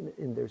transportation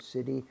in their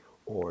city,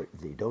 or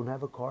they don't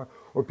have a car,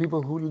 or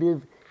people who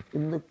live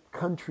in the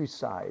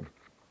countryside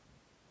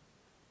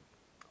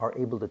are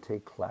able to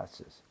take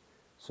classes.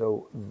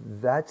 So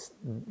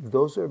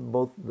those are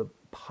both the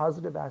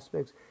positive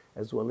aspects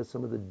as well as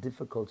some of the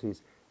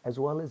difficulties, as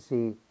well as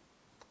the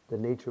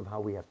nature of how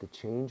we have to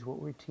change what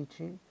we're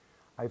teaching.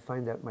 I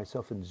find that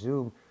myself in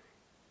Zoom,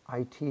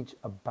 I teach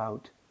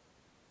about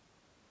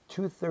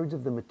 2/3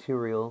 of the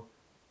material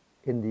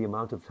in the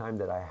amount of time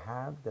that I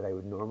have, that I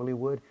would normally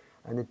would,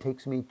 and it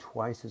takes me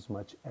twice as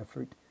much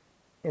effort,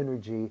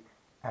 energy,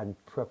 and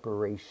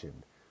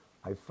preparation.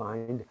 I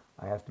find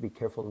I have to be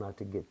careful not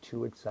to get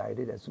too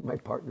excited, as my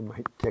partner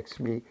might text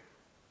me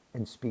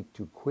and speak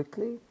too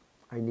quickly.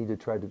 I need to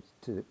try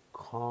to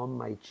calm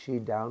my chi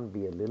down,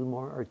 be a little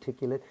more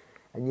articulate,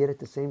 and yet at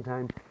the same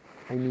time,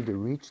 I need to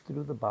reach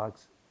through the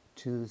box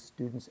to the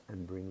students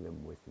and bring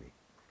them with me.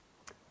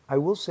 I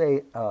will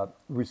say,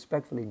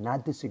 respectfully,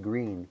 not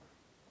disagreeing,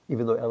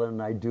 even though Ellen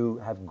and I do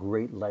have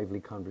great, lively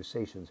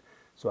conversations.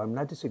 So I'm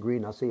not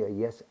disagreeing. I'll say a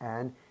yes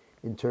and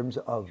in terms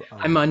of...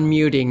 I'm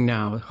unmuting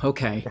now.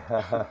 Okay.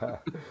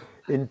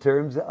 In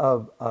terms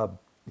of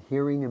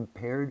hearing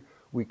impaired,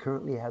 we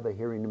currently have a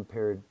hearing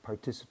impaired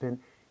participant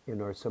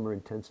in our summer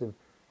intensive.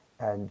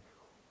 And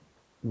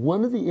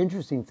one of the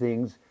interesting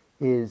things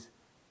is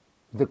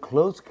the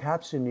closed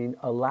captioning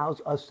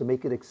allows us to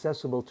make it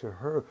accessible to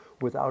her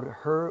without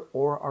her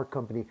or our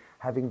company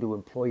having to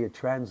employ a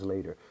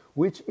translator,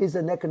 which is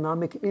an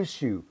economic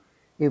issue.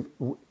 If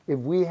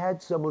we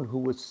had someone who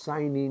was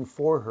signing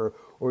for her,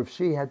 or if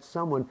she had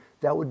someone,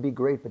 that would be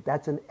great, but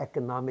that's an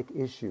economic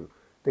issue.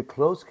 The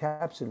closed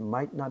caption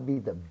might not be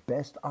the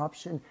best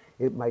option.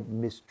 It might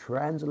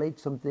mistranslate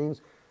some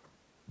things,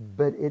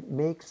 but it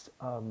makes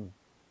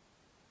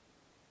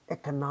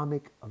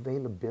economic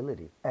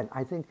availability. And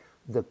I think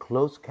the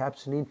closed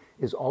captioning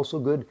is also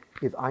good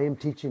if I am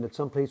teaching at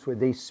some place where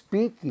they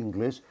speak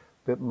English,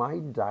 but my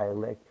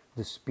dialect,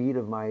 the speed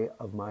of my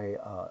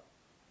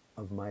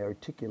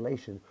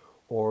articulation,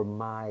 or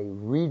my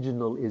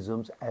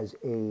regionalisms as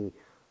a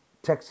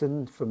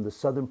Texan from the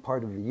southern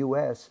part of the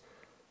U.S.,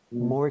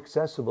 more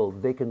accessible.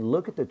 They can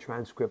look at the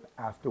transcript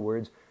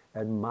afterwards,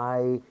 and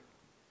my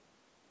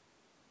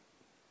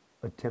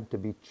attempt to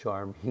be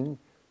charming,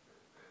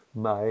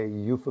 my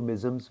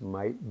euphemisms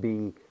might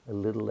be a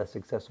little less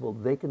accessible.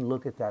 They can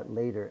look at that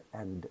later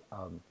and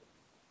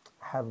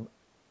have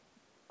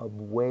a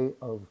way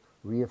of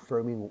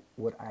reaffirming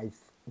what I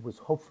was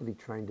hopefully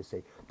trying to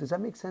say. Does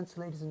that make sense,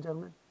 ladies and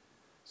gentlemen?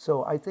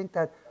 So I think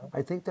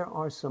there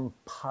are some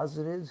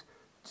positives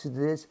to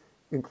this,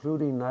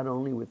 including not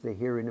only with the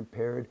hearing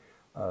impaired,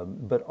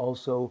 but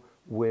also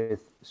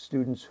with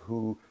students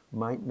who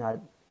might not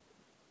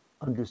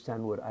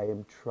understand what I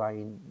am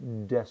trying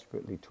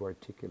desperately to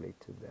articulate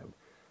to them,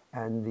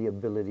 and the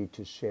ability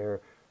to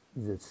share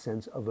the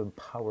sense of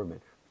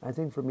empowerment. I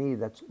think for me,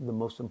 that's the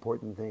most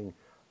important thing.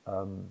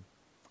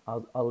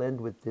 I'll end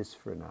with this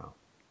for now.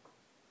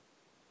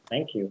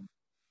 Thank you.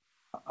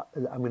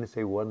 I'm going to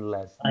say one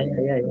last thing.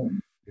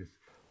 Yes.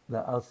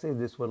 Now, I'll say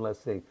this one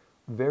last thing.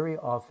 Very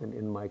often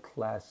in my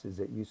classes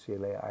at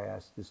UCLA, I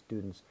ask the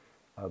students,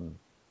 am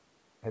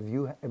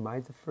I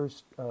the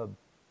first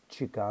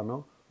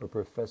Chicano or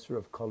professor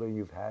of color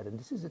you've had? And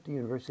this is at the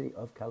University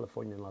of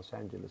California in Los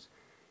Angeles.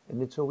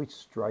 And it's always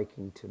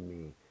striking to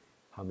me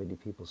how many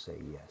people say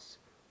yes,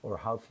 or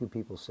how few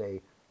people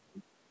say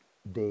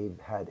they've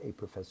had a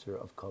professor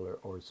of color,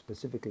 or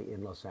specifically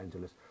in Los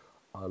Angeles,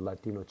 a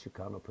Latino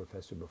Chicano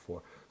professor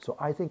before. So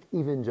I think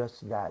even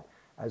just that,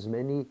 as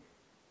many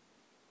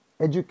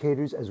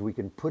educators as we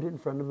can put in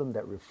front of them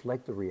that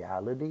reflect the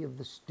reality of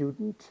the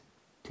student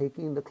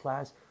taking the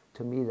class,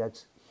 to me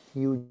that's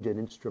huge and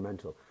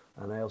instrumental.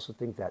 And I also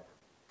think that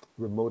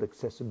remote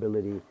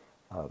accessibility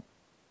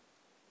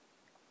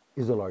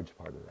is a large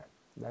part of that.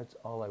 That's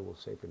all I will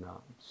say for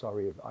now.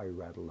 Sorry if I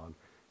rattle on.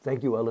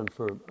 Thank you, Ellen,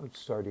 for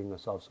starting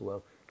us off so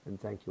well, and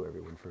thank you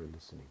everyone for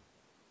listening.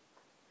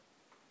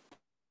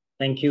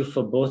 Thank you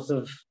for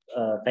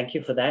thank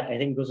you for that. I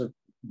think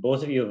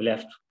both of you have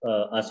left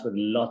us with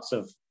lots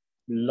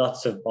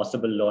of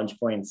possible launch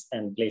points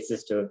and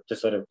places to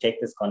sort of take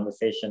this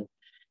conversation.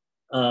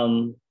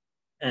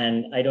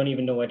 And I don't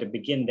even know where to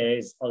begin. There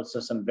is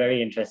also some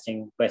very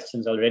interesting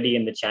questions already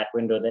in the chat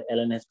window that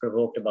Ellen has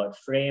provoked about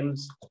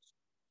frames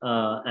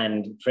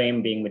and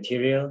frame being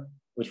material,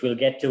 which we'll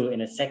get to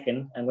in a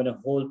second. I'm going to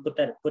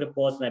put a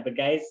pause on that. But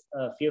guys,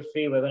 feel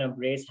free. We're going to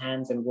raise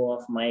hands and go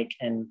off mic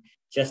and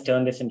just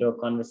turn this into a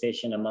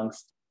conversation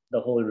amongst the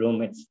whole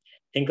room.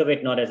 Think of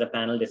it not as a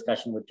panel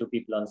discussion with two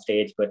people on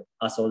stage, but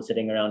us all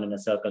sitting around in a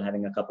circle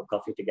having a cup of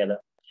coffee together.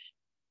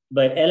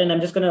 But Ellen,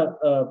 I'm just going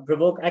to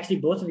provoke actually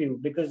both of you,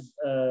 because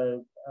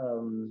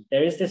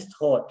there is this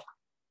thought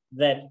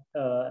that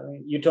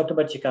you talked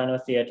about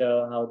Chicano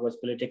theater, how it was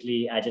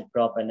politically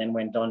agitprop and then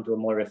went on to a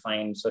more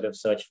refined sort of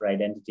search for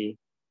identity,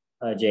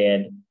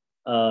 J.Ed,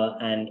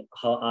 and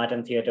how art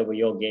and theater were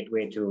your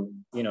gateway to,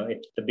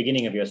 the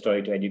beginning of your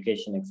story to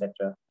education,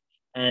 etc.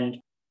 And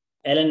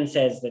Ellen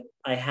says that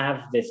I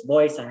have this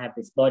voice, I have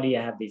this body,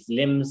 I have these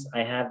limbs, I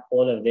have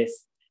all of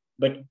this.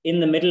 But in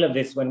the middle of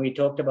this, when we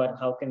talked about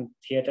how can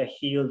theater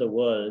heal the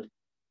world,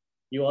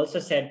 you also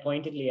said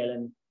pointedly,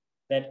 Ellen,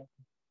 that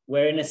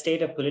we're in a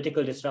state of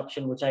political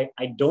disruption, which I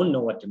don't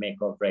know what to make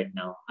of right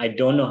now. I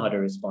don't know how to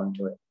respond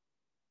to it.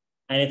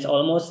 And it's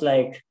almost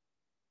like,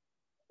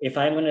 if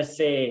I'm going to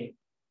say,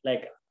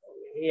 like,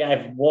 yeah,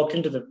 I've walked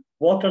onto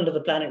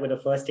the planet with a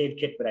first aid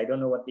kit, but I don't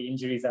know what the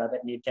injuries are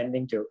that need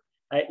tending to.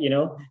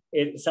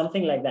 It's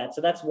something like that.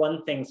 So that's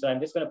one thing. So I'm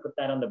just going to put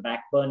that on the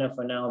back burner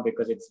for now,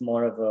 because it's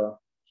more of a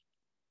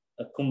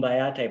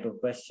kumbaya type of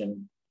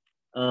question.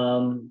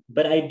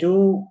 But I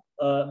do,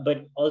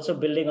 but also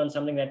building on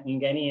something that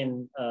Ngeni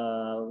and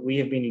we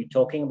have been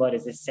talking about,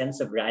 is this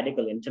sense of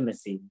radical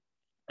intimacy.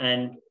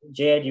 And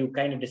J.Ed, you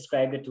kind of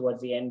described it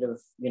towards the end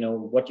of,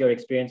 what your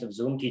experience of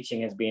Zoom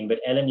teaching has been. But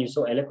Ellen, you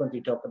so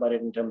eloquently talked about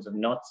it in terms of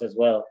knots as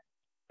well,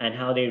 and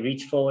how they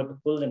reach forward to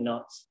pull the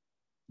knots.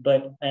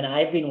 And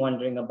I've been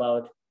wondering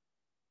about,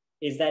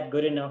 is that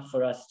good enough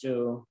for us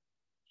to,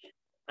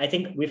 I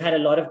think we've had a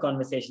lot of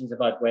conversations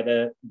about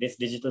whether this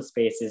digital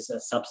space is a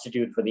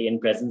substitute for the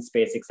in-present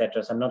space,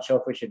 etc. So I'm not sure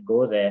if we should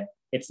go there.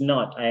 It's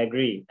not, I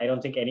agree. I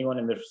don't think anyone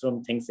in this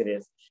room thinks it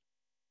is.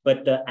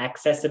 But the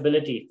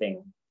accessibility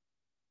thing,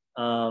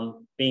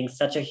 being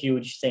such a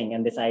huge thing,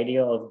 and this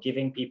idea of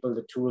giving people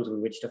the tools with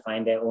which to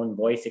find their own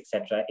voice,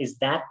 etc. Is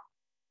that,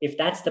 if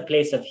that's the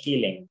place of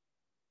healing,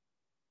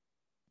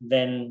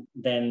 then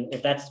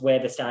if that's where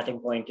the starting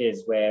point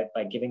is, where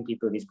by giving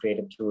people these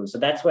creative tools. So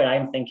that's where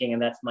I'm thinking,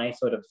 and that's my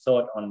sort of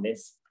thought on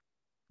this.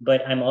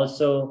 But I'm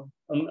also,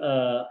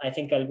 I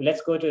think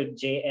let's go to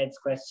J.Ed's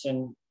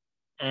question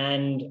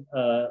and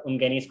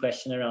Umgeni's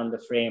question around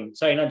the frame.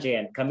 Sorry, not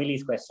J.Ed,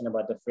 Camille's question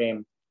about the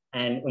frame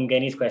and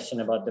Umgeni's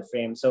question about the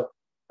frame. So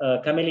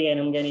Kamili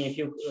and Umgeni,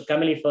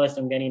 Kamili first,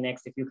 Umgeni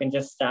next, if you can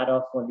just start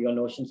off with your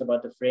notions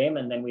about the frame,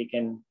 and then we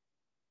can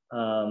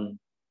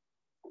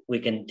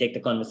take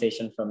the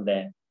conversation from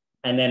there.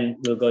 And then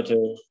we'll go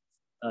to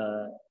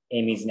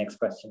Amy's next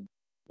question.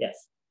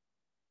 Yes.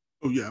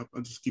 Oh yeah,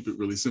 I'll just keep it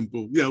really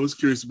simple. Yeah, I was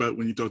curious about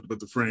when you talked about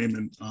the frame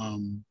and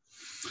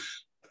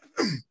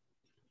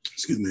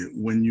excuse me,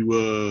 when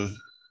you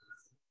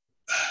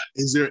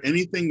is there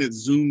anything that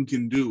Zoom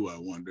can do, I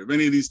wonder? If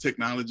any of these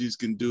technologies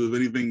can do, if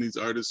anything these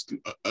artists,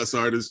 us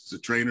artists, the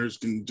trainers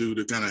can do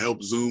to kind of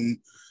help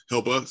Zoom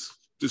help us?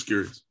 Just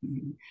curious.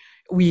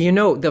 Well, you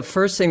know, the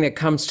first thing that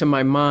comes to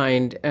my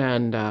mind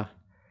and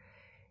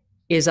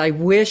is I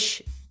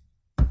wish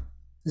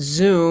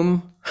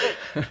Zoom,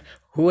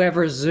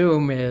 whoever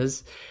Zoom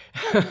is,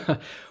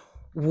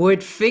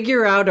 would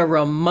figure out a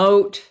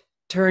remote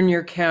turn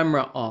your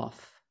camera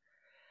off.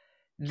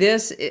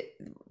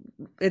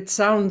 It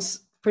sounds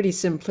pretty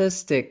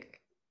simplistic,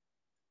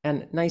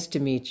 and nice to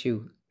meet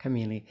you,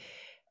 Kamili.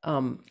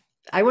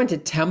 I went to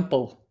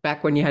Temple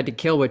back when you had to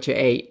kill what you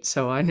ate,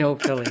 so I know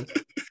Philly.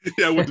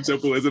 Yeah, I went to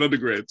Temple as an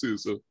undergrad too,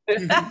 so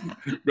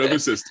brother,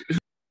 sister.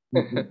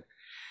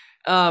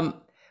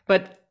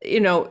 But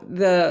you know,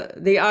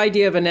 the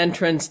idea of an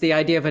entrance, the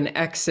idea of an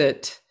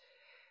exit,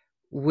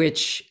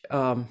 which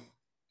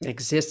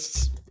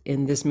exists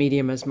in this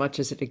medium as much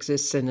as it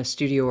exists in a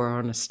studio or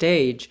on a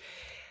stage,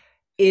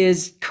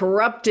 is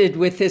corrupted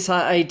with this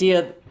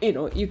idea. You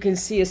know, you can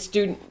see a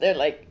student, they're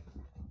like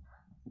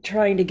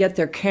trying to get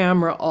their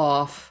camera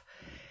off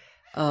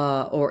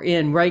or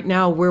in. Right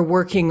now we're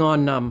working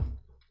on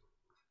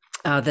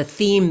the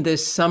theme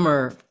this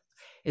summer.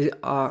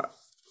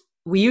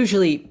 We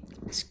usually,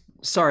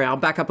 sorry, I'll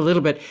back up a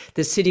little bit.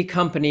 The SITI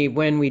company,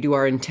 when we do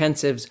our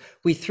intensives,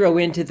 we throw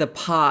into the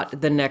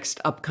pot the next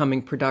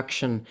upcoming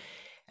production.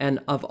 And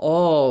of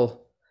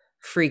all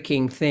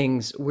freaking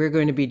things, we're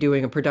going to be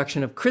doing a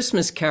production of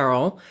Christmas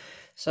Carol.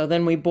 So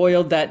then we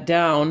boiled that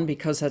down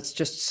because that's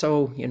just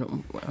so, you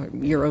know,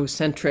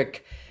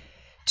 Eurocentric,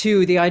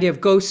 to the idea of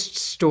ghost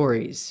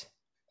stories.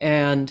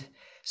 And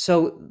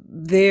so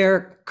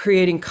they're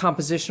creating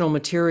compositional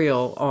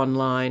material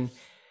online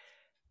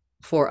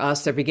for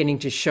us. They're beginning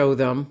to show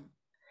them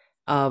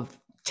of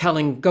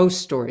telling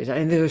ghost stories,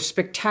 and they're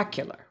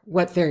spectacular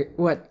what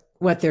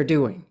they're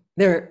doing.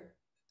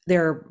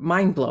 They're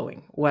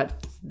mind-blowing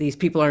what these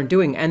people are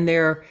doing, and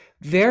they're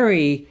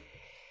very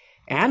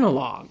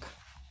analog.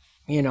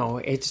 You know,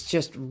 it's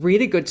just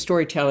really good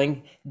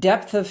storytelling,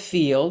 depth of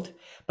field.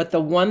 But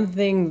the one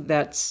thing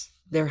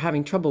they're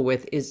having trouble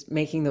with is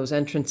making those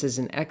entrances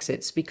and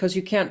exits, because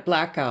you can't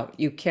black out.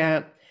 You've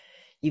got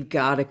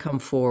to come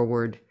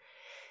forward,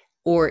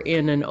 or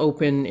in an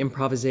open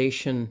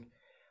improvisation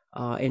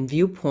in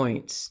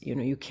viewpoints, you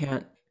know, you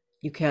can't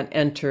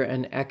enter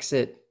and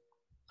exit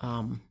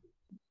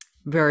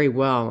very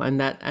well. And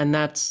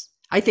that's,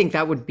 I think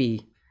that would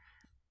be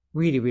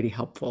really, really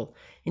helpful.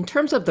 In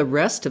terms of the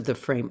rest of the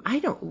frame,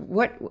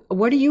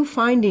 what are you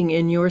finding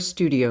in your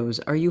studios?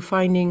 Are you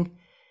finding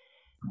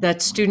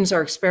that students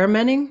are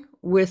experimenting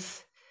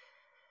with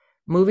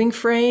moving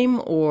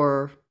frame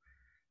or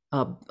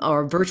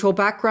virtual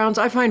backgrounds?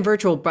 I find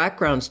virtual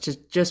backgrounds to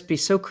just be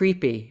so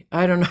creepy.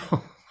 I don't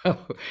know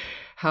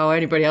how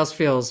anybody else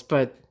feels,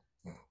 but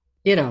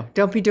you know,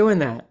 don't be doing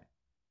that.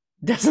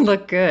 Doesn't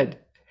look good.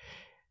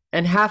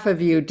 And half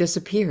of you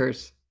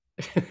disappears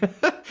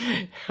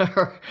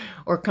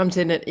or comes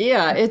in it.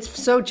 Yeah, it's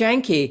so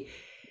janky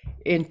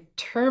in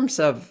terms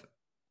of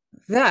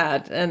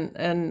that.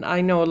 And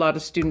I know a lot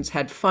of students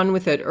had fun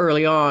with it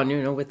early on,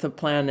 you know, with the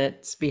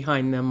planets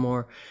behind them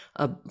or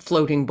a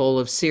floating bowl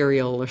of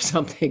cereal or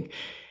something.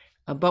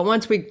 But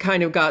once we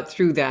kind of got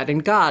through that,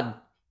 and God,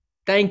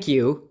 thank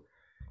you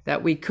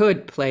that we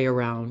could play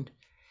around.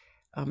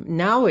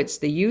 Now it's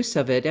the use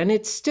of it, and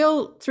it's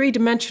still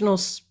three-dimensional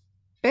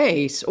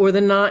space, or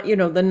the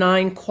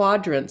 9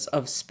 quadrants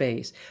of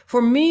space.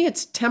 For me,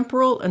 it's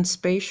temporal and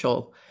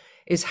spatial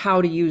is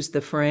how to use the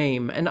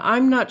frame. And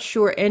I'm not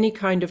sure any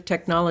kind of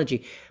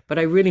technology, but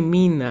I really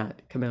mean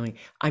that, Camille.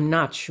 I'm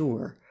not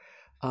sure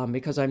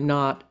because I'm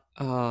not,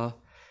 I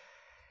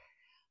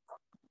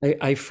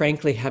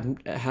frankly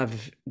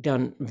have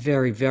done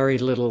very, very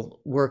little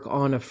work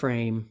on a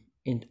frame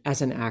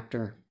as an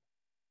actor.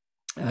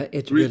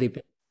 It's really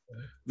been.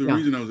 The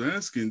reason I was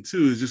asking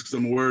too is just because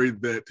I'm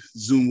worried that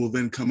Zoom will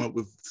then come up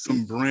with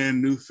some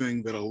brand new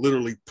thing that'll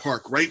literally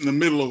park right in the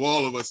middle of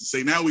all of us and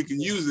say, now we can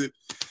use it.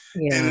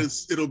 Yeah. And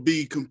it'll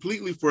be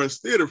completely, for us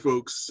theater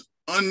folks,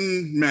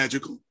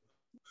 unmagical,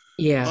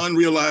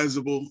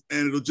 unrealizable,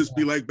 and it'll just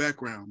be like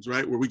backgrounds,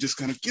 right? Where we just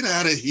kind of get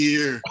out of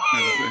here,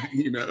 kind of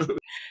thing, you know?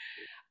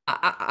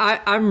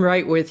 I'm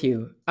right with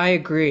you. I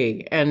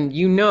agree. And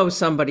you know,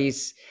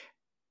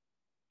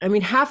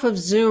 half of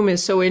Zoom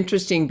is so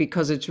interesting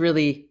because it's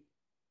really,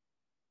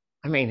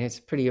 it's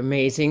pretty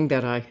amazing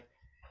that I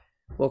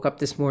woke up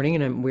this morning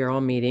and we're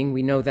all meeting.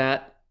 We know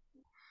that,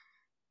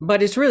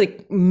 but it's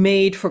really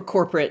made for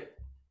corporate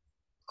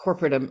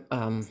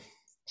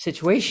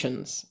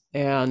situations.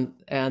 And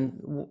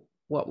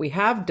what we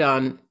have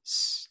done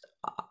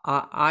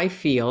I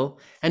feel,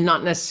 and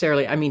not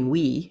necessarily, I mean,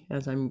 we,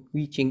 as I'm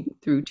reaching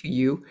through to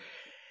you,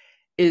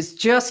 is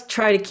just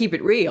try to keep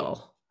it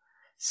real.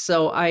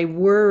 So I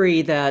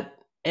worry that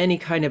any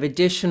kind of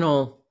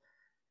additional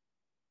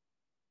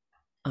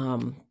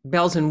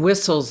bells and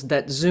whistles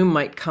that Zoom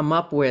might come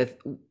up with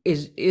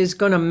is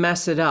going to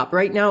mess it up.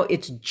 Right now,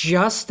 it's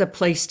just a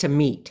place to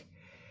meet.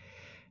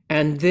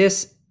 And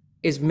this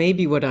is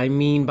maybe what I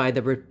mean by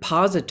the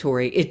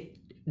repository.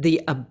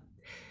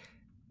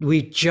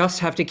 We just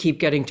have to keep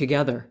getting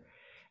together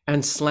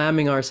and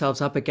slamming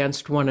ourselves up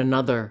against one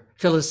another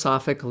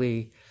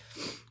philosophically,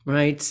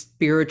 right?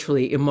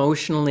 Spiritually,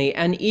 emotionally,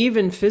 and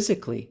even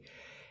physically.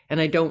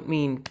 And I don't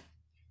mean,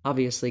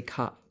 obviously,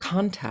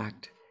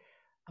 contact.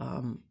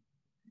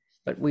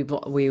 But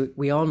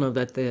we all know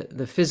that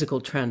the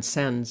physical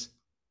transcends.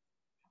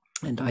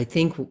 And I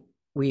think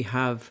we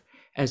have,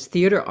 as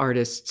theater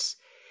artists,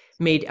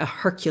 made a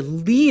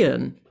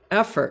Herculean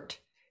effort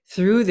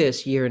through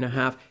this year and a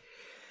half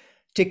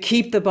to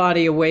keep the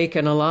body awake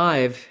and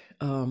alive.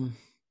 And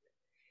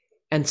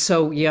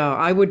so, yeah,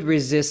 I would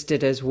resist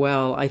it as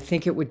well. I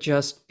think it would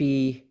just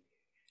be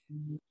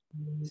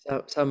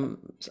some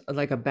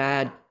like a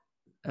bad,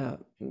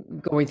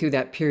 going through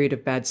that period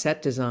of bad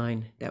set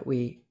design that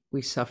we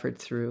suffered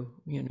through,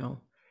 and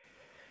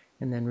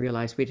then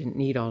realized we didn't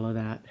need all of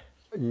that.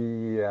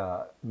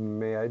 Yeah,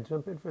 may I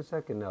jump in for a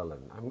second, Ellen?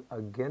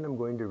 I'm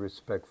going to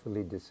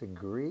respectfully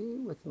disagree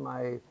with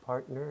my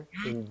partner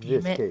in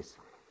this case.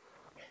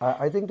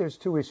 I think there's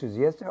two issues.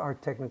 Yes, there are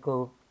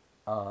technical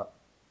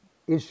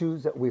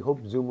issues that we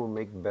hope Zoom will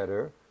make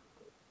better.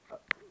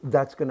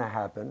 That's going to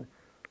happen.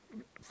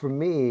 For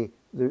me,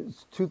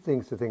 there's two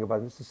things to think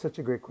about. This is such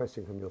a great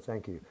question, Camille.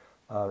 Thank you.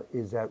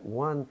 Is that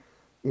one,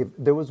 if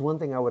there was one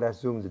thing I would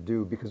ask Zoom to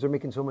do, because they're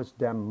making so much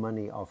damn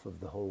money off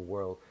of the whole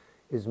world,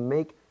 is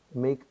make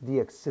the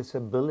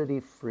accessibility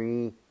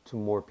free to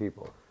more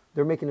people.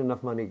 They're making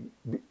enough money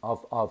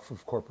off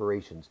of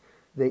corporations.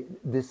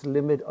 This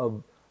limit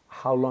of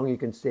how long you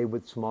can stay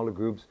with smaller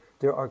groups.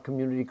 There are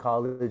community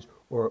college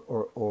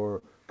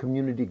or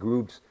community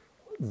groups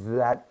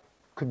that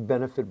could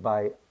benefit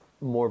by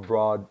more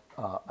broad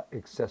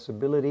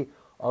accessibility.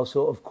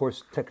 Also, of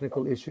course,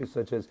 technical issues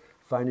such as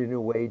finding a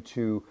way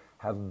to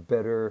have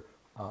better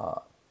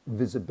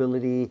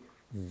visibility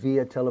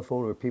via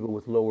telephone or people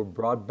with lower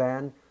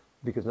broadband,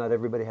 because not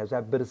everybody has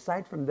that. But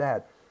aside from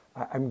that,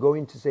 I'm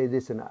going to say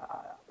this, and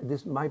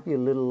this might be a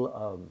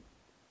little,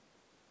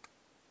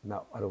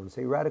 now I don't want to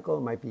say radical,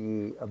 it might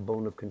be a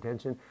bone of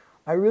contention.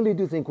 I really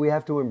do think we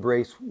have to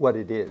embrace what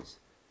it is.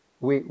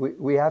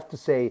 We have to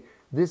say,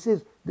 this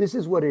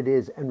is what it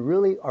is. And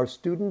really our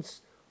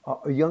students,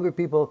 younger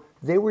people,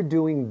 they were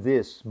doing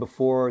this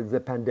before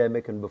the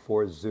pandemic and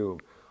before Zoom.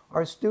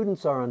 Our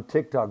students are on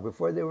TikTok.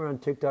 Before they were on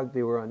TikTok,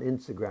 they were on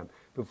Instagram.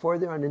 Before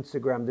they're on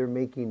Instagram, they're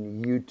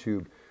making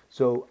YouTube.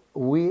 So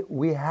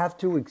we have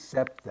to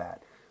accept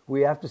that.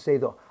 We have to say,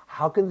 though,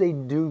 how can they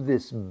do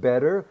this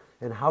better?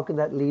 And how can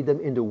that lead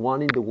them into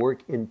wanting to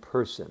work in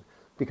person?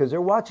 Because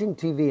they're watching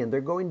TV and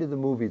they're going to the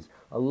movies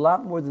a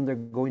lot more than they're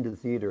going to the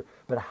theater.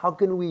 But how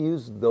can we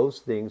use those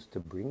things to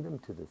bring them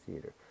to the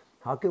theater?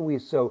 How can we,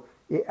 so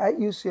at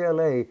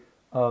UCLA,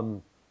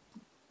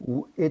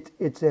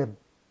 it's a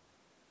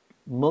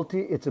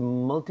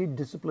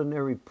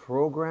multidisciplinary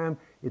program.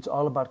 It's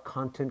all about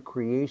content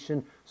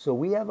creation. So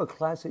we have a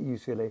class at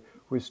UCLA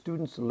where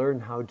students learn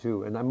how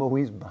to, and I'm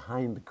always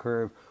behind the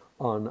curve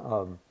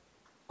on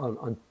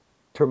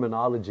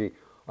terminology,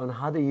 on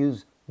how to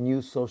use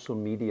new social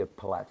media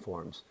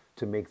platforms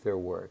to make their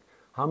work.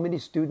 How many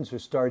students are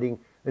starting,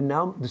 and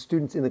now the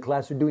students in the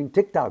class are doing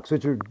TikToks,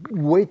 which are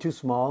way too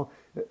small,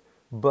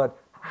 but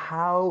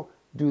how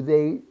do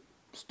they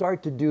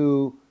start to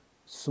do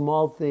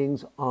small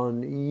things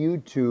on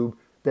YouTube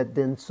that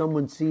then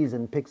someone sees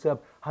and picks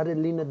up? How did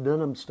Lena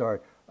Dunham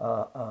start?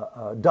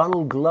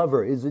 Donald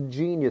Glover is a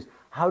genius.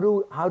 How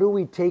do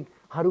we take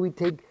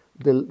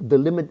the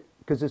limit?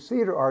 Because as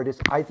theater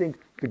artists, I think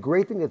the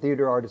great thing that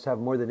theater artists have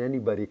more than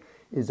anybody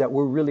is that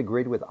we're really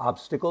great with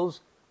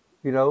obstacles.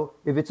 You know,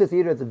 if it's a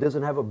theater that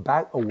doesn't have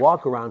a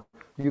walk around,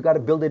 you got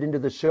to build it into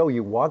the show.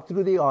 You walk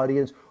through the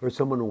audience, or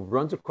someone who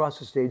runs across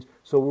the stage.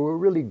 So we're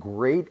really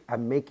great at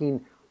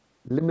making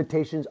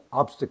limitations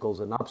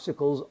obstacles, and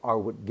obstacles are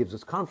what gives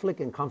us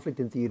conflict, and conflict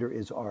in theater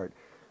is art.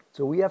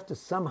 So we have to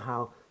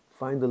somehow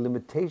find the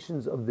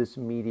limitations of this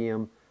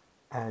medium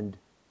and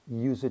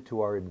use it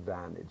to our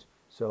advantage.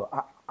 So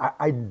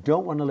I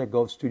don't want to let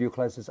go of studio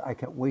classes. I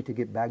can't wait to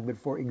get back. But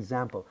for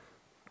example,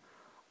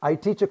 I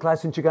teach a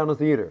class in Chicano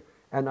theater,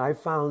 and I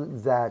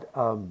found that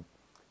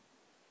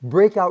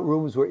breakout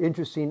rooms were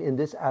interesting in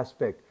this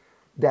aspect,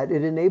 that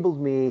it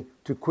enabled me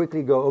to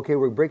quickly go, okay,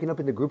 we're breaking up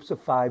into groups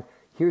of 5.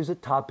 Here's a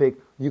topic.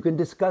 You can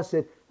discuss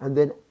it. And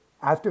then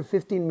after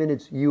 15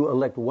 minutes, you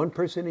elect one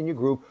person in your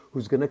group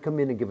who's going to come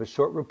in and give a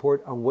short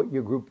report on what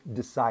your group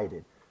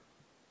decided.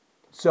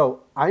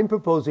 So I'm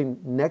proposing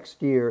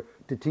next year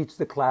to teach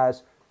the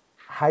class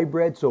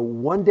hybrid. So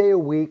one day a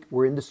week,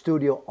 we're in the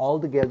studio all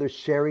together,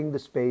 sharing the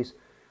space.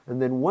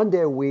 And then one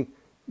day a week,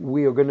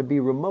 we are going to be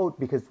remote,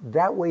 because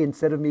that way,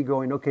 instead of me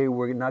going, okay,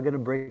 we're not going to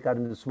break out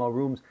into small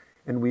rooms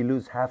and we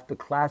lose half the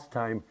class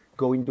time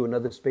going to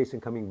another space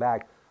and coming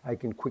back, I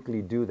can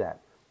quickly do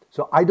that.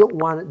 So I don't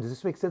want to, does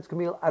this make sense,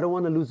 Camille? I don't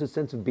want to lose the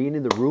sense of being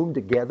in the room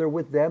together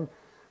with them,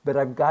 but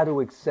I've got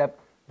to accept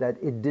that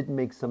it did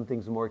make some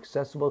things more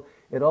accessible.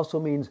 It also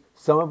means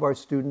some of our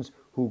students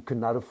who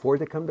cannot afford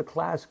to come to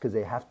class because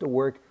they have to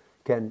work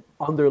can,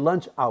 on their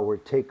lunch hour,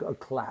 take a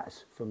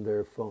class from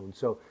their phone.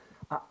 So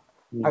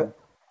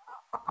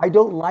I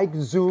don't like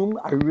Zoom.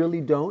 I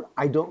really don't.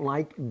 I don't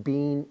like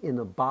being in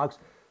a box,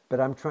 but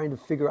I'm trying to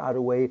figure out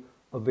a way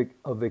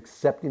of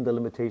accepting the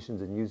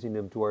limitations and using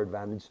them to our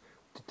advantage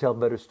to tell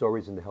better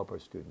stories and to help our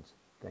students.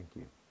 Thank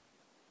you.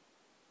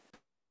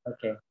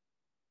 Okay.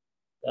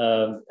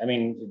 I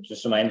mean, it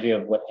just reminds me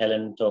of what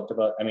Ellen talked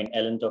about. I mean,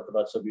 Ellen talked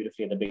about so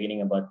beautifully at the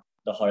beginning about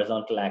the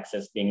horizontal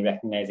axis being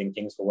recognizing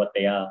things for what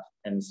they are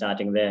and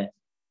starting there.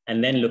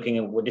 And then looking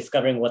at,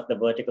 discovering what the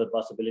vertical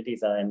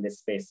possibilities are in this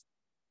space,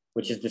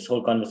 which is this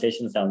whole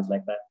conversation sounds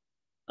like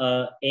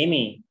that.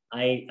 Amy,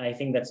 I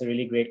think that's a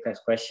really great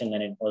question.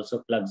 And it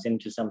also plugs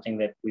into something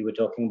that we were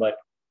talking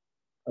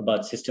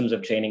about systems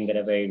of training that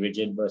are very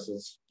rigid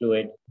versus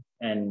fluid.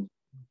 And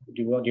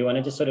do you want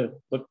to just sort of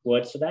put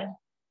words to that,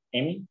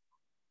 Amy?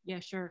 Yeah,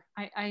 sure.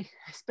 I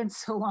spent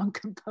so long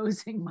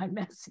composing my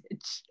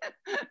message.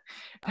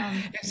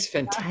 It's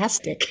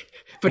fantastic,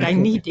 but I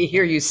need to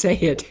hear you say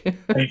it.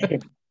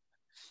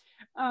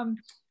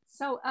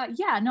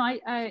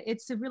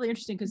 It's really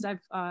interesting because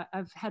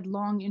I've had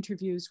long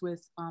interviews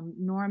with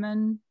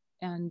Norman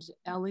and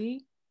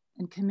Ellie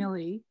and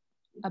Camille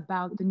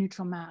about the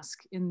neutral mask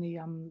in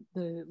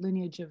the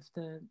lineage of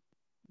the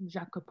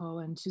Jacques Copeau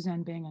and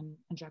Suzanne Bing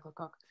and Jacques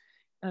Lecoq.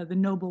 The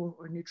noble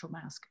or neutral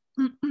mask.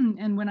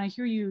 And when I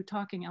hear you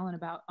talking, Ellen,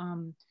 about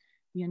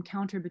the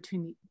encounter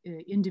between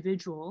the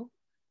individual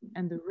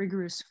and the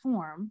rigorous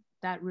form,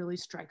 that really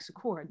strikes a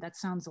chord. That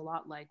sounds a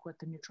lot like what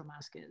the neutral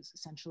mask is.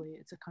 Essentially,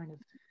 it's a kind of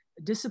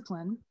a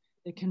discipline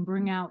that can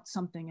bring out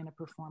something in a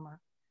performer.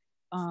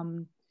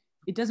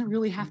 It doesn't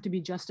really have to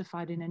be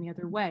justified in any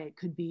other way. It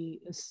could be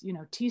a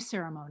tea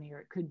ceremony, or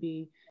it could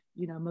be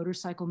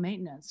motorcycle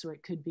maintenance, or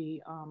it could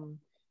be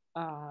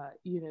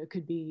it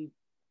could be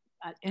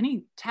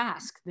any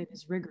task that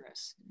is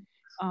rigorous.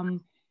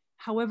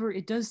 However,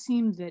 it does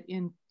seem that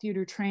in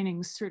theater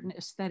training, certain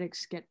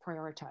aesthetics get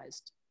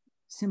prioritized.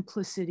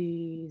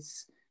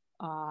 Simplicities,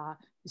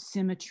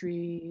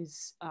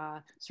 symmetries,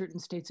 certain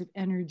states of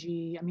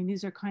energy. I mean,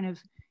 these are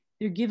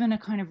they're given a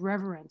kind of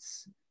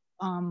reverence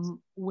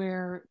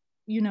where,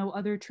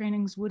 other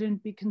trainings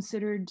wouldn't be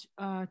considered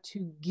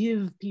to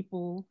give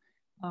people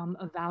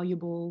a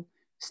valuable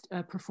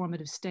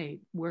performative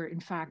state, where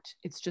in fact,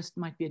 it's just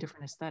might be a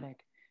different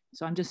aesthetic.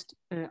 So I'm just,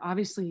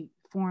 obviously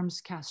forms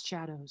cast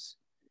shadows.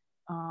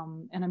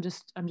 And I'm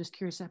just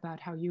curious about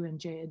how you and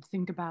J.Ed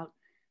think about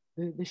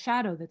the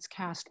shadow that's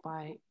cast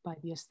by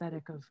the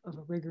aesthetic of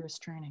a rigorous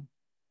training.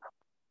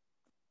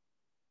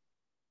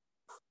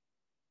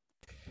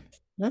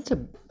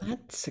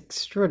 That's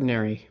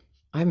extraordinary.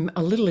 I'm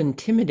a little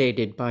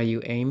intimidated by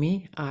you,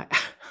 Amy.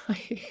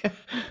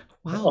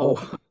 Wow.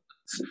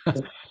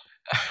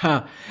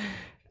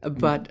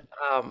 But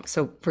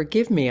so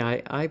forgive me,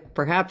 I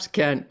perhaps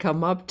can't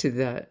come up to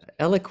the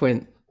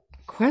eloquent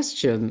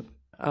question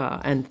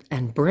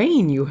and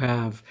brain you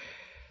have.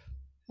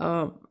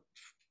 I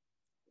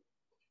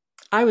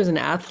was an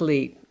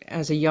athlete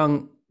as a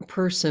young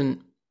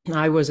person.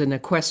 I was an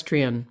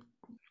equestrian.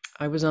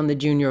 I was on the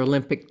junior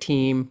Olympic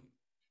team,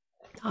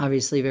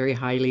 obviously very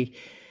highly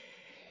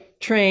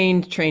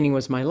trained. Training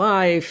was my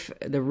life.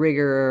 The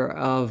rigor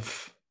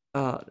of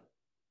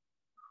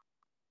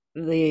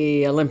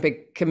the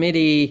Olympic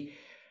Committee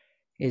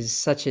is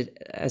such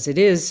as it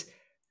is.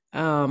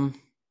 And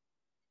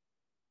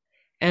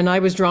I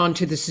was drawn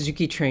to the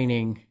Suzuki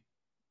training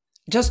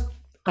just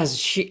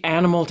as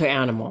animal to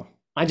animal.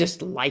 I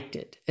just liked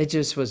it. It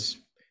just was,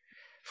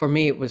 for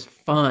me, it was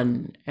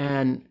fun.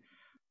 And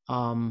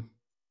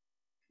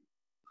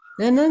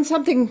then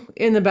something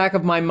in the back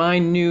of my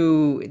mind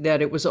knew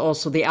that it was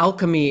also the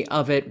alchemy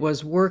of it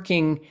was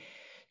working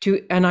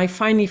to, and I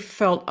finally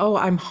felt, oh,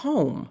 I'm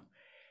home.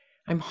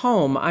 I'm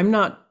home. I'm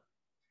not,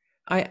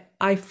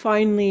 I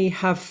finally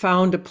have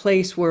found a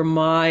place where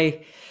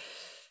my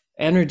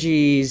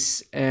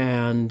energies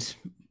and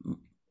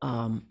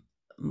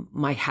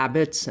my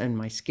habits and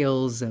my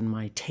skills and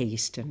my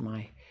taste and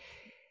my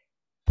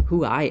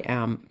who I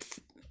am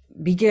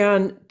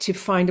began to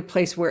find a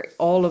place where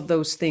all of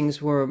those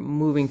things were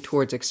moving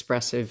towards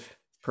expressive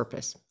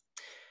purpose.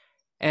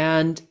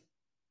 And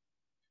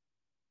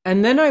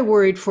then I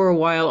worried for a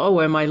while,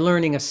 oh, am I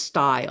learning a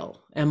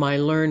style?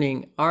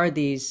 Are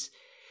these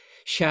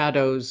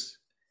shadows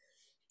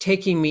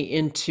taking me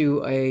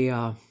into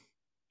an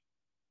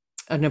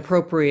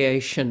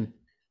appropriation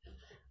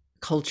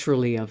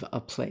culturally of a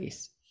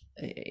place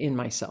in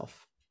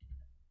myself?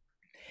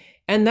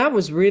 And that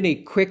was really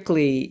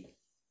quickly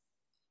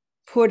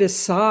put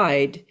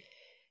aside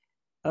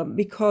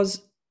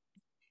because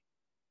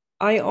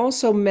I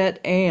also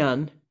met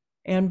Anne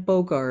and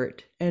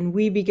Bogart, and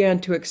we began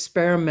to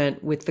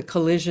experiment with the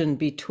collision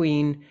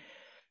between,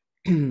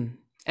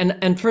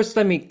 and first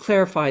let me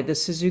clarify, the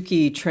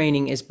Suzuki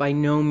training is by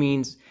no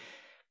means,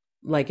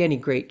 like any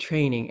great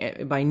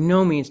training, by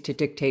no means to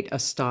dictate a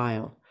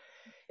style.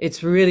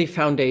 It's really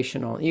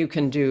foundational. You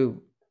can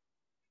do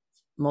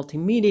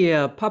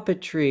multimedia,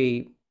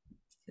 puppetry,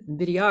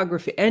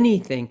 videography,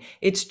 anything.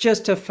 It's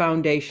just a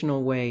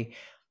foundational way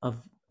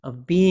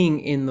of being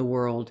in the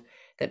world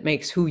that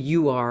makes who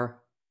you are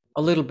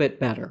a little bit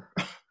better,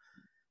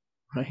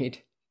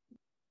 right?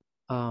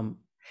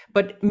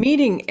 But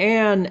meeting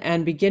Anne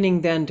and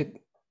beginning then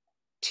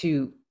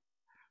to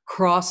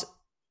cross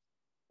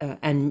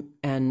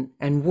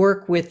and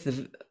work with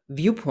the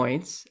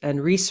viewpoints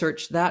and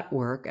research that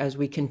work as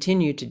we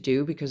continue to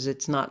do, because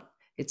it's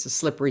a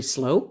slippery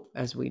slope,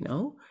 as we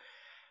know.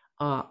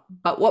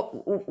 But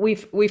what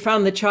we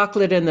found the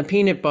chocolate and the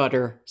peanut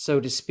butter, so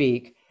to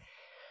speak,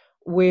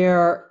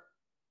 where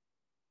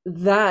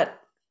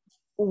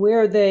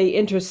they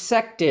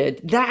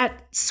intersected,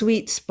 that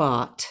sweet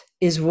spot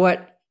is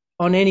what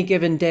on any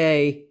given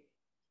day,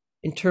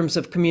 in terms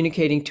of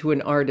communicating to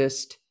an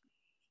artist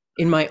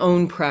in my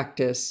own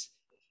practice,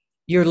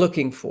 you're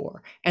looking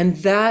for. And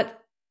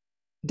that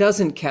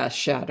doesn't cast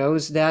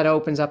shadows. That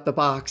opens up the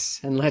box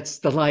and lets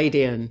the light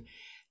in.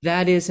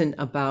 That isn't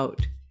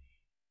about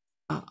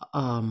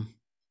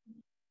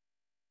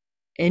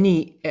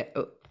any,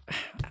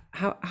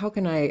 how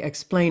can I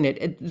explain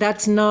it?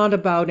 That's not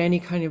about any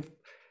kind of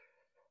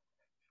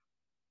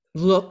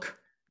look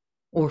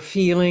or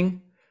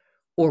feeling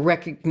or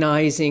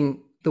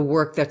recognizing the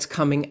work that's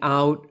coming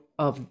out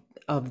of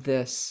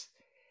this.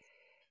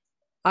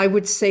 I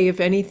would say, if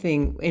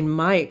anything, in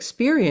my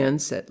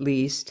experience at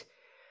least,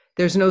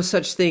 there's no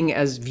such thing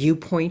as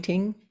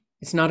viewpointing.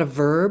 It's not a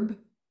verb.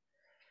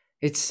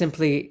 It's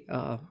simply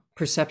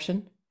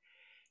perception.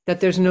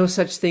 That there's no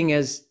such thing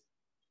as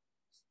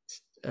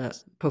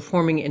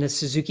performing in a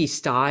Suzuki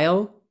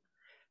style,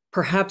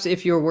 perhaps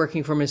if you're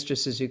working for Mr.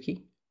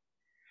 Suzuki.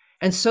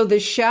 And so the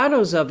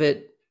shadows of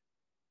it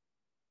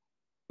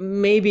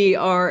maybe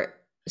are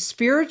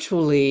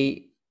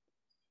spiritually,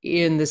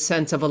 in the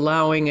sense of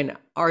allowing an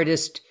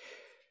artist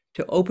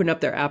to open up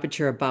their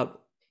aperture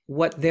about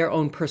what their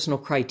own personal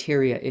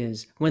criteria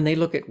is when they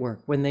look at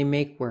work, when they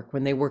make work,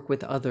 when they work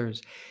with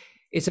others.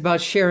 It's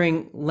about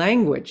sharing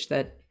language,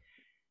 that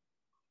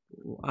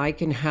I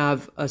can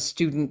have a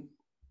student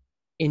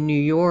in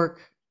New York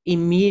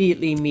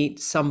immediately meet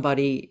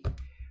somebody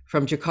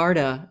from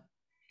Jakarta,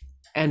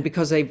 and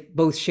because they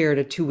both shared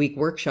a 2-week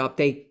workshop,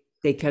 they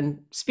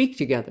can speak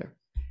together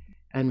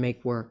and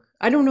make work.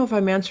 I don't know if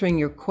I'm answering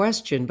your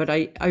question, but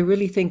I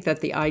really think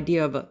that the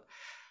idea of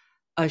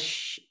a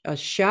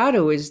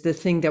shadow is the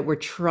thing that we're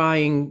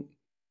trying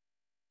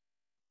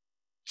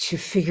to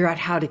figure out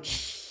how to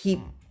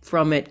keep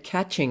from it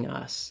catching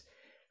us.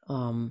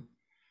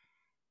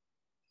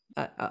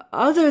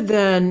 Other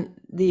than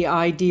the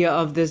idea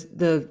of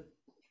the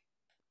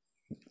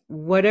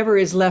whatever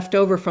is left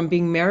over from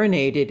being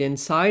marinated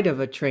inside of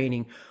a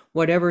training,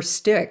 whatever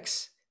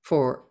sticks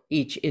for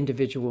each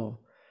individual,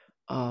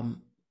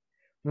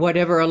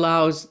 whatever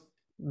allows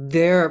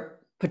their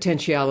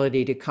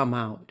potentiality to come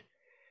out,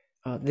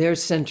 their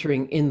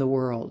centering in the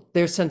world,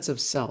 their sense of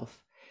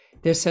self,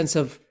 their sense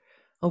of,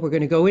 oh, we're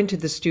going to go into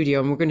the studio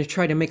and we're going to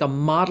try to make a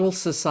model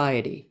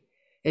society.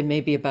 It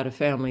may be about a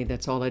family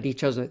that's all at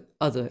each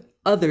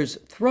other's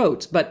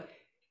throats, but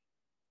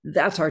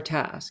that's our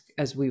task,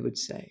 as we would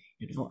say,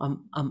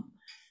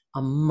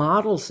 a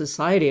model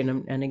society.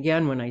 And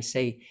again, when I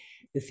say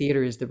the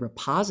theater is the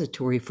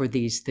repository for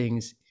these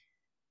things,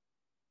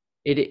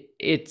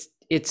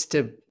 it's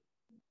to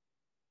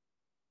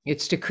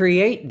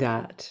create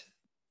that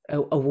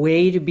a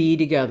way to be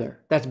together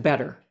that's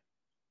better,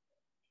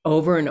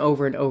 over and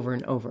over and over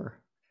and over.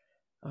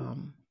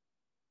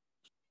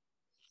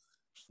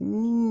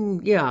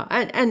 Yeah,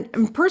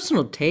 and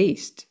personal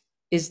taste,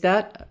 is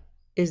that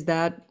a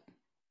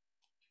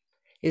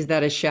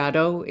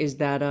shadow? Is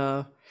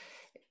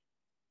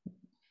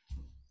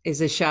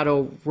a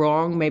shadow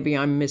wrong? Maybe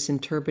I'm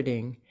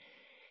misinterpreting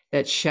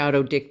that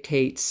shadow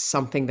dictates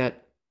something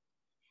that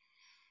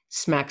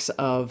smacks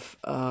of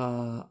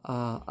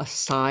a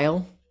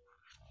style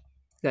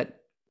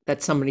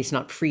that somebody's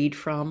not freed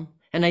from.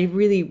 And I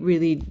really,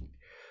 really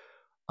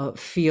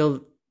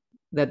feel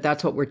that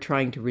that's what we're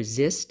trying to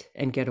resist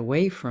and get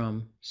away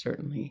from,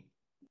 certainly.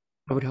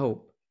 I would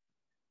hope.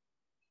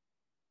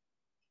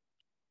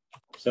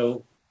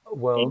 So,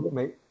 well,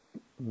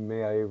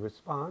 may I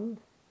respond?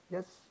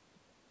 Yes.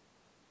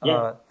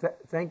 Yeah.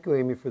 Thank you,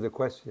 Amy, for the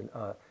question.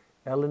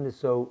 Ellen is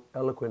so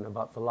eloquent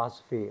about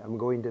philosophy. I'm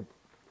going to,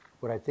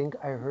 what I think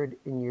I heard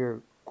in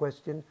your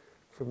question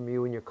from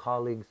you and your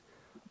colleagues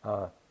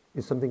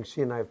is something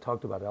she and I have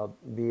talked about. I'll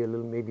be a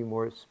little maybe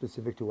more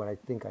specific to what I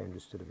think I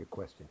understood of your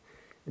question.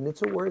 And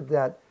it's a word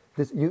that,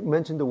 you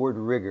mentioned the word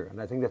rigor,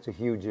 and I think that's a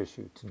huge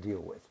issue to deal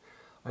with.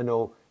 I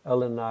know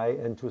Ellen and I,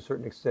 and to a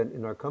certain extent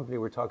in our company,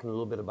 we're talking a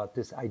little bit about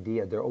this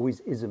idea. There are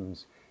always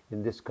isms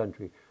in this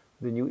country.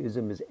 The new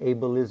ism is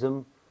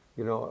ableism.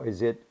 You know, is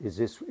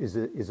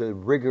the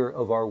rigor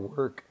of our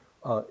work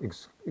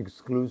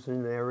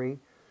exclusionary?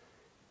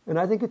 And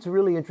I think it's a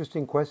really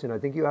interesting question. I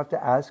think you have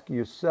to ask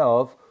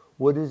yourself,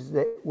 what is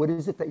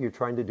it that you're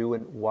trying to do,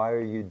 and why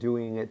are you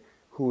doing it?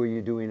 Who are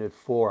you doing it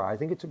for? I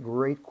think it's a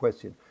great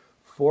question.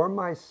 For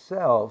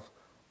myself,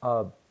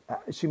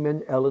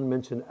 Ellen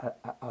mentioned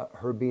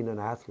her being an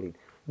athlete.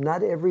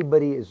 Not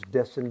everybody is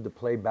destined to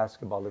play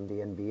basketball in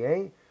the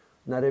NBA.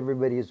 Not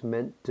everybody is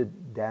meant to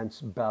dance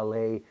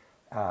ballet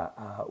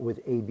with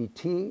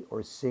ABT,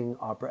 or sing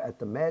opera at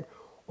the Met,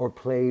 or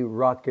play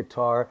rock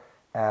guitar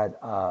at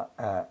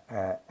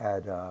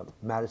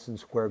Madison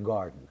Square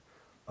Garden.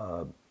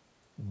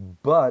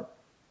 But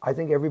I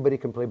think everybody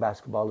can play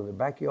basketball in their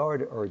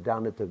backyard or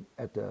down at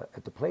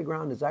the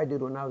playground, as I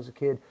did when I was a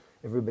kid.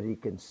 Everybody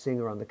can sing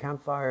around the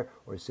campfire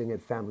or sing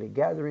at family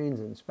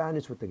gatherings in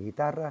Spanish with the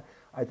guitarra.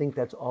 I think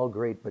that's all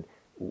great, but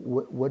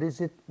what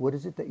is it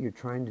that you're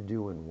trying to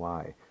do, and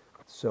why?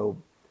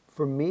 So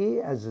for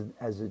me as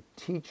a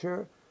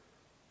teacher,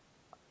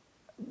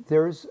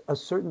 there's a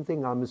certain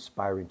thing I'm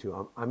aspiring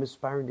to. I'm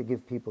aspiring to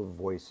give people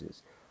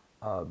voices.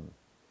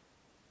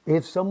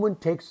 If someone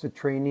takes the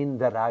training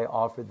that I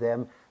offer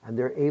them and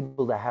they're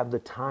able to have the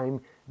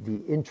time,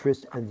 the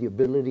interest, and the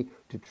ability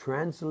to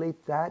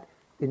translate that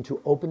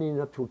into opening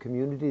it up to a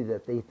community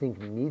that they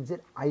think needs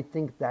it, I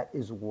think that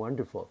is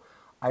wonderful.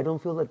 I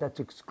don't feel that that's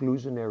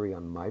exclusionary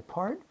on my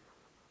part.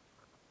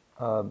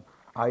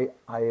 I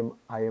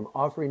am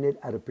offering it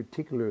at a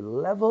particular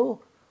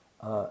level,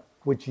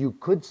 which you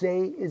could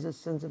say is a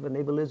sense of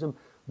enablism,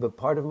 but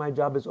part of my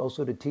job is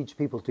also to teach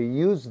people to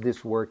use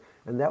this work,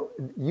 and that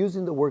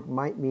using the work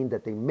might mean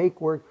that they make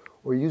work,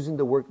 or using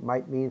the work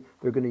might mean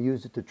they're going to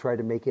use it to try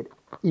to make it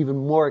even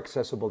more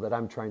accessible, that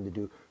I'm trying to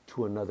do,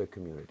 to another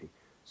community.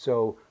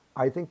 So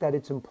I think that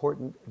it's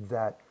important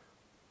that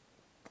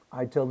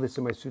I tell this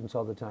to my students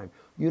all the time.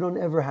 You don't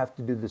ever have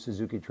to do the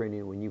Suzuki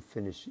training when you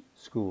finish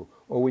school,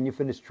 or when you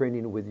finish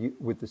training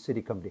with the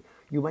SITI company.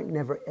 You might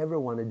never ever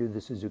want to do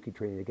the Suzuki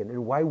training again.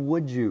 And why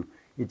would you?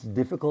 It's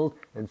difficult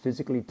and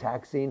physically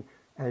taxing,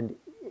 and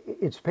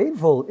it's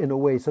painful in a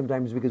way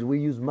sometimes because we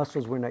use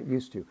muscles we're not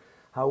used to.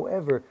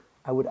 However,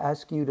 I would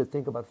ask you to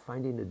think about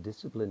finding a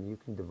discipline you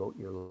can devote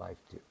your life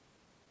to.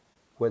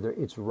 Whether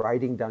it's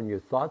writing down your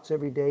thoughts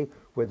every day,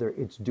 whether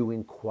it's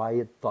doing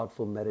quiet,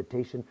 thoughtful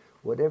meditation,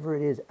 whatever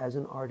it is, as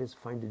an artist,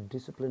 find a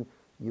discipline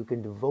you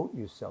can devote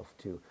yourself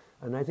to.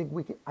 And I think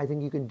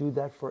you can do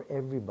that for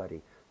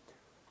everybody.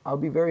 I'll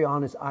be very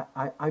honest,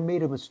 I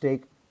made a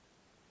mistake,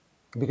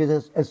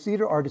 because as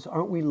theater artists,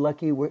 aren't we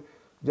lucky?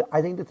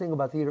 I think the thing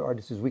about theater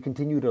artists is we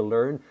continue to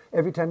learn.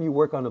 Every time you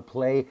work on a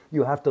play,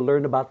 you have to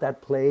learn about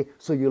that play.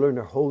 So you learn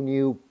a whole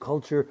new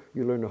culture,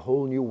 you learn a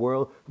whole new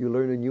world, you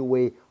learn a new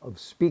way of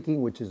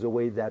speaking, which is the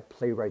way that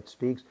playwright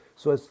speaks.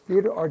 So as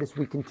theater artists,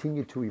 we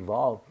continue to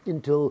evolve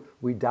until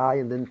we die,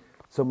 and then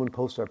someone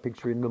posts our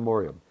picture in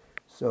memoriam.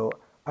 So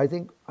I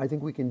think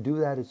we can do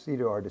that as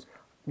theater artists.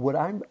 What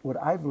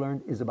I've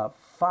learned is about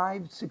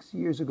 5-6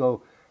 years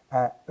ago,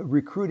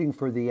 recruiting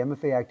for the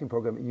MFA acting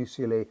program at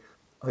UCLA,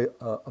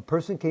 a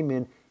person came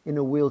in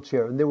a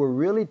wheelchair, and they were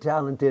really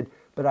talented,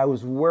 but I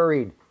was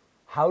worried.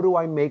 How do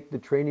I make the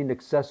training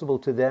accessible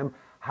to them?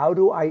 How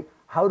do I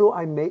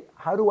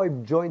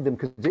join them?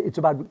 Because it's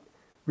about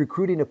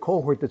recruiting a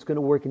cohort that's going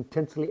to work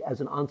intensely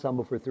as an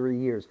ensemble for 3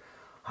 years.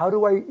 How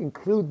do I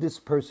include this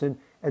person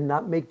and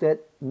not make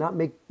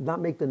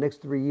the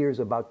next 3 years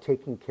about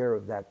taking care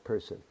of that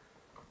person?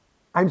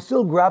 I'm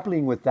still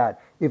grappling with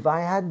that. If I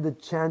had the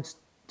chance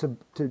to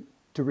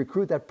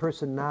recruit that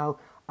person now,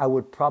 I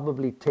would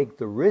probably take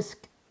the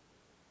risk.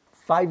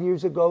 5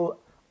 years ago,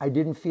 I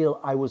didn't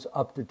feel I was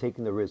up to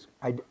taking the risk.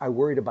 I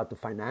worried about the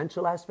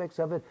financial aspects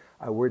of it.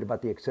 I worried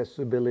about the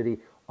accessibility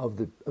of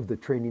the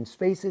training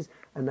spaces,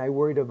 and I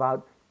worried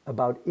about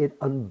it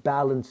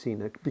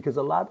unbalancing it, because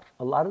a lot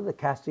of the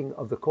casting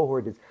of the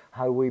cohort is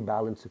how do we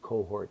balance the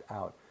cohort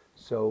out.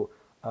 So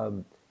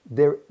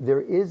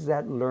there is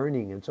that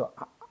learning, and so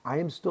I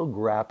am still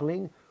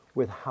grappling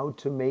with how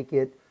to make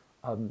it.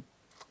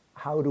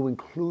 How to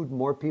include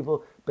more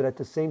people, but at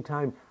the same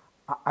time,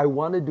 I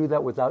want to do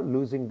that without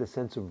losing the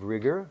sense of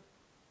rigor.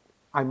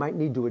 I might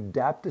need to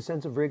adapt the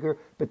sense of rigor,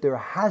 but there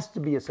has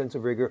to be a sense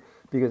of rigor,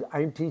 because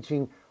I'm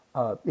teaching,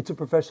 it's a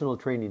professional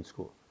training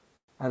school.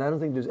 And I don't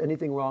think there's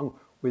anything wrong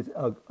with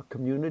a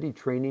community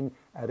training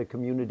at a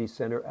community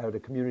center, at a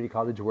community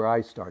college where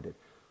I started.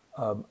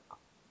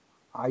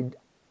 I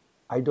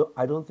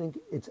don't think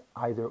it's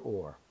either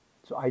or.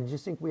 So I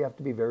just think we have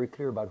to be very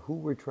clear about who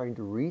we're trying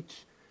to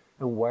reach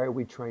and why are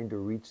we trying to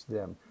reach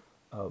them.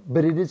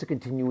 But it is a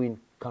continuing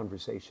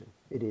conversation.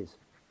 It is.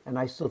 And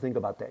I still think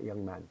about that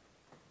young man.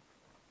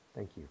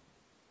 Thank you.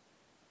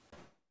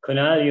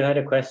 Kunal, you had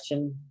a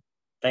question?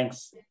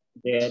 Thanks,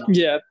 J.Ed.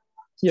 Yeah.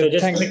 So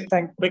just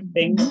quick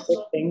thing.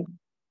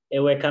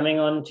 We're coming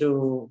on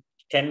to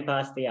 10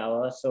 past the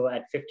hour. So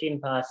at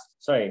 45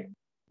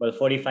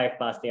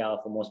 past the hour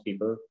for most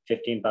people,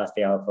 15 past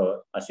the hour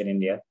for us in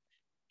India.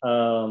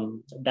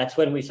 That's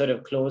when we sort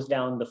of close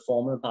down the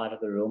formal part of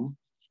the room.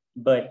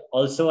 but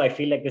also I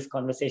feel like this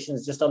conversation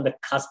is just on the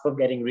cusp of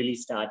getting really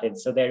started.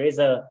 So there is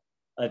a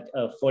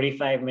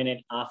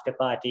 45-minute after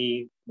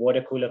party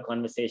water cooler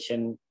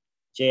conversation.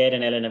 J.Ed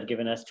and Ellen have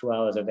given us 2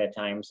 hours of their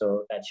time,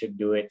 so that should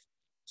do it.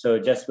 So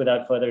just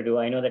without further ado,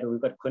 I know that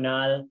we've got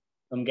Kunal,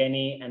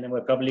 Umgeni, and then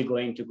we're probably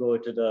going to go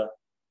to the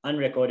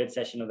unrecorded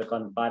session of the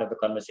part of the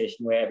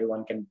conversation where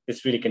everyone can,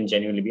 this really can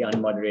genuinely be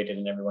unmoderated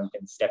and everyone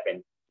can step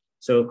in.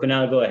 So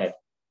Kunal, go ahead.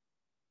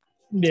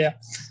 Yeah.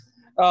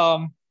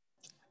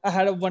 I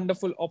had a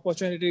wonderful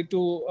opportunity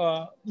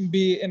to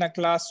be in a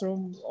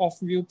classroom of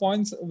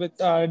viewpoints with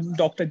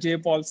Dr. J.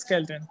 Paul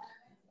Skelton.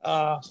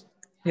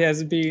 He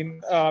has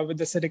been with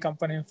the SITI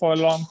company for a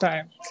long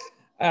time.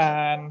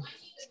 And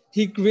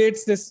he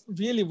creates this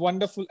really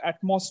wonderful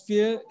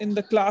atmosphere in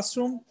the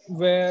classroom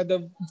where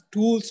the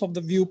tools of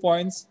the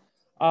viewpoints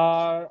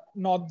are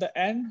not the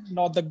end,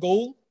 not the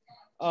goal,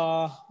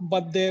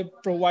 but they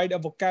provide a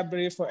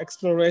vocabulary for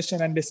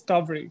exploration and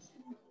discovery.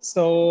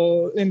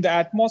 So in the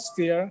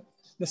atmosphere,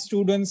 the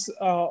students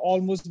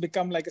almost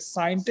become like a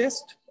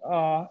scientist,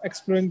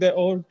 exploring their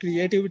own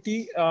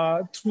creativity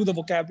through the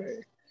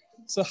vocabulary.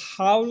 So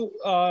how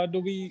do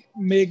we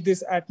make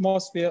this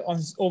atmosphere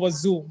over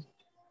Zoom?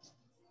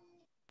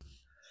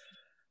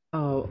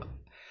 Oh,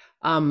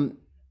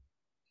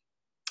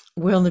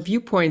 well, the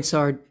viewpoints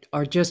are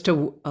just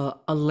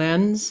a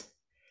lens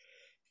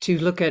to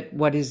look at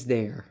what is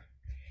there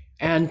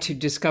and to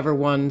discover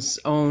one's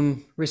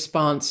own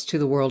response to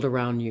the world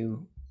around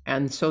you.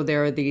 And so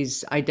there are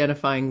these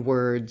identifying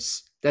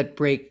words that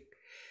break,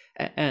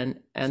 and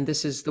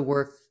this is the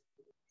work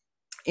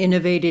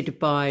innovated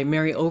by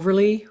Mary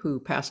Overly,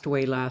 who passed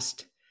away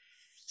last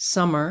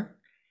summer.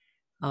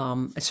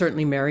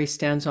 Certainly Mary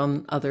stands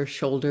on other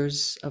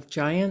shoulders of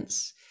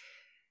giants.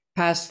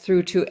 Passed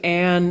through to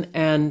Anne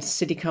and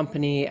SITI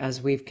Company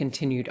as we've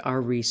continued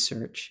our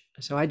research.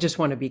 So I just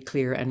want to be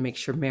clear and make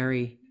sure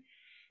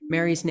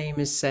Mary's name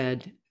is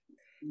said,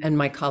 and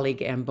my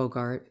colleague Anne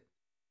Bogart,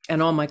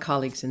 and all my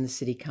colleagues in the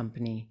SITI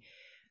Company.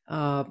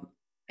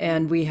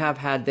 And we have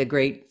had the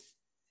great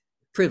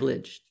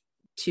privilege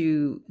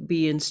to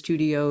be in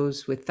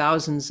studios with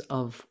thousands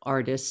of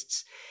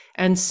artists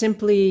and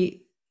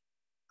simply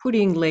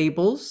putting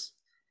labels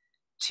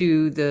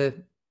to the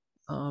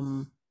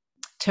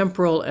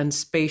temporal and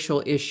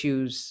spatial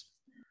issues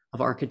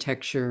of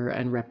architecture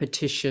and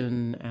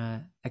repetition,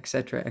 et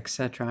cetera, et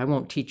cetera. I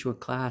won't teach you a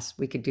class.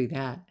 We could do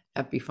that.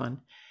 That'd be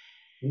fun.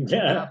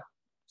 Yeah.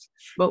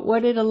 But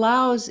what it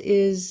allows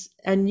is,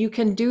 and you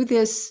can do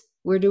this,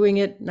 we're doing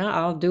it now,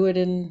 I'll do it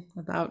in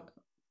about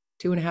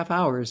 2.5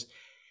 hours,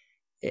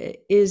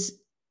 is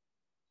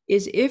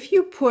if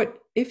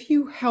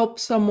you help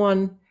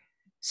someone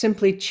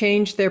simply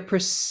change their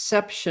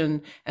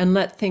perception and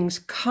let things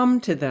come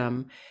to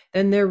them,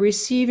 then they're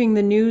receiving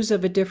the news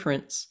of a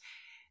difference.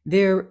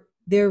 They're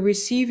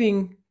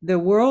receiving the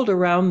world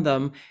around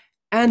them,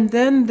 and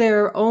then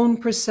their own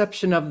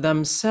perception of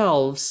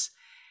themselves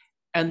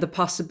and the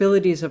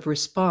possibilities of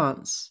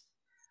response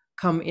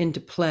come into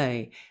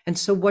play. And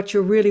so what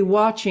you're really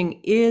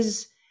watching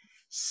is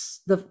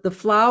the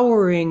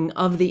flowering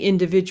of the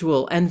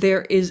individual, and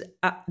there is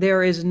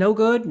no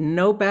good,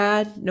 no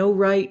bad, no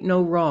right,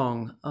 no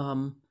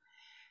wrong.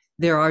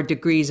 There are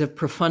degrees of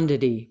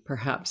profundity,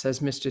 perhaps, as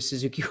Mr.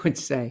 Suzuki would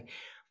say,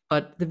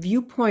 but the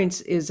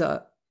viewpoints is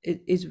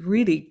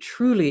really,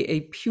 truly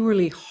a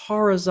purely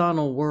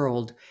horizontal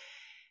world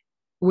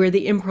where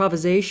the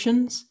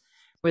improvisations,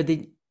 where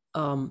the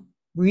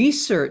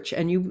research,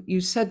 and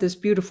you said this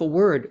beautiful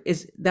word,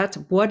 that's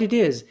what it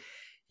is.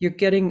 You're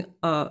getting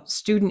a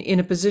student in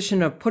a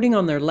position of putting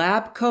on their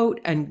lab coat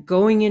and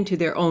going into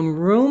their own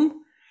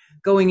room,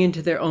 going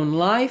into their own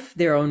life,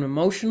 their own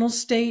emotional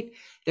state,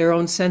 their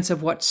own sense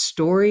of what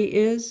story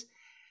is,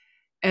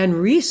 and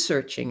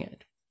researching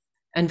it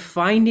and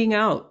finding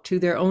out to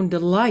their own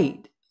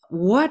delight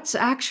what's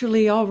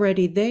actually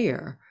already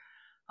there,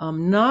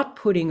 not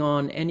putting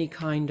on any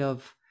kind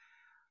of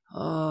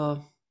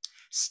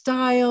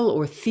style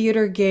or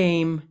theater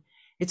game.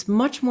 It's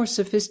much more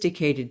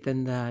sophisticated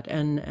than that,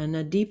 and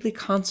a deeply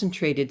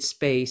concentrated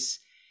space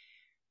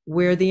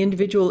where the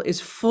individual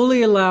is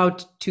fully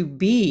allowed to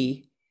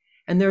be.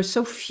 And there are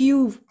so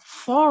few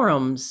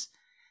forums,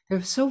 there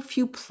are so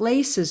few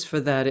places for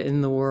that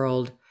in the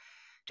world,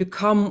 to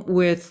come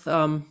with,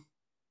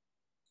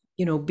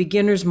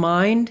 beginner's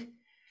mind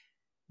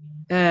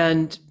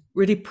and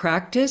really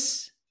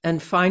practice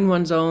and find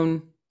one's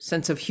own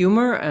sense of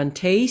humor and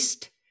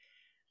taste,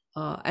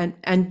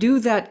 and do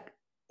that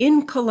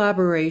in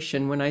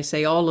collaboration. When I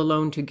say all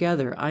alone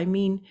together, I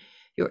mean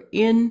you're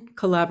in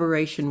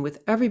collaboration with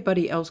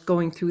everybody else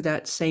going through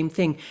that same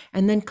thing,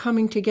 and then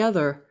coming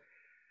together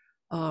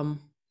and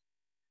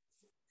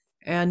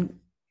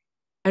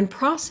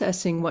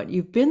processing what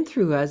you've been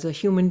through as a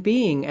human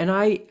being. And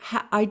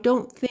I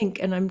don't think,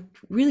 and I'm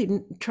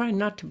really trying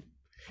not to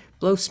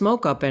blow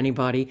smoke up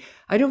anybody,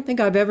 I don't think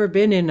I've ever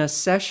been in a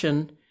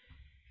session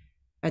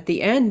at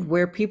the end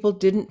where people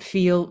didn't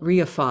feel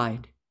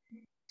reified,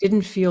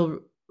 didn't feel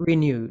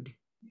renewed,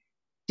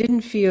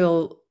 didn't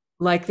feel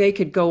like they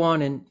could go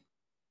on and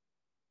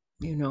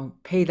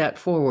pay that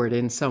forward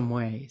in some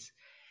ways.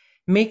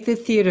 Make the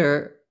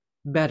theater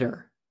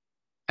better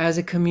as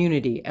a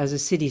community, as a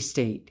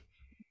city-state,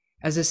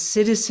 as a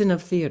citizen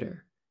of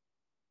theater,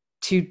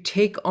 to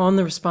take on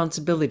the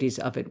responsibilities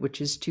of it, which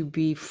is to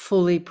be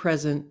fully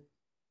present,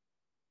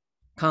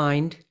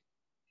 kind,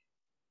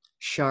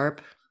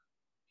 sharp,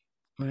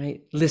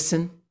 right?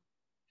 Listen,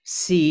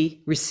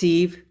 see,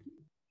 receive,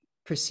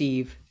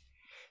 perceive.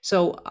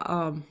 So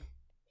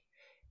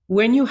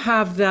when you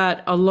have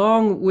that,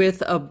 along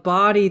with a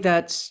body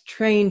that's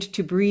trained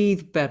to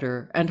breathe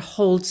better and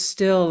hold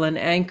still and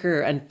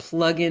anchor and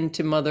plug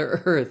into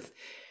Mother Earth,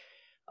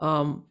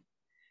 to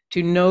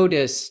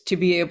notice, to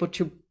be able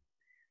to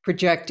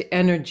project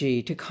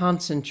energy, to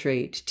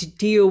concentrate, to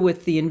deal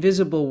with the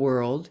invisible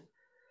world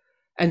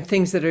and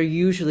things that are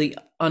usually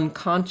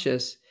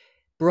unconscious,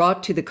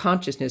 brought to the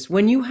consciousness.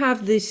 When you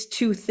have these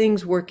two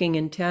things working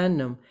in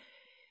tandem,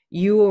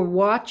 you are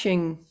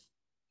watching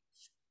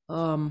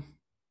a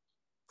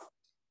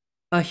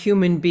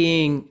human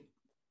being,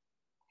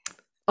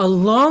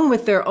 along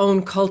with their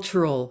own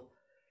cultural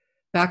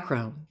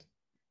background,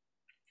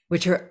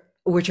 which are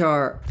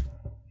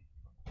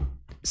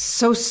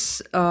so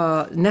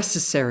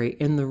necessary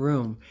in the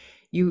room.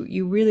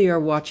 You really are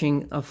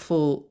watching a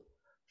full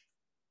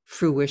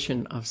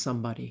fruition of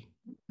somebody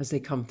as they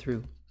come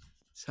through.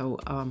 So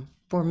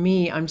for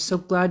me, I'm so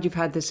glad you've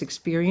had this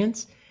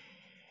experience.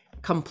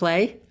 Come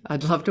play.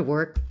 I'd love to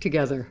work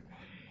together.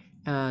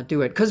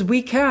 Do it, because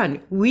we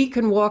can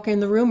walk in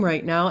the room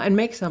right now and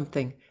make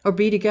something, or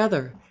be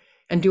together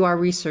and do our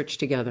research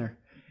together,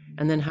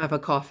 and then have a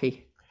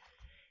coffee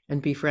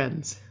and be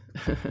friends.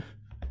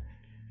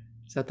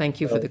 So thank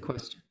you for the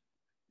question.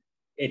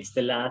 It's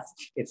the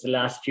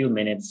last few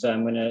minutes, so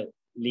I'm going to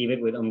leave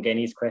it with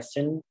Umgeni's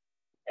question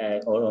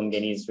or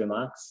Umgeni's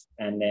remarks,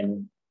 and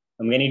then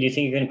Umgeni, do you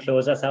think you can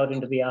close us out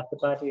into the after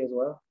party as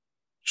well?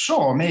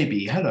 Sure,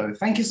 maybe. Hello.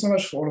 Thank you so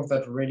much for all of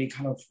that really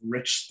kind of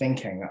rich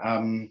thinking.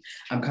 I'm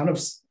kind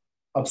of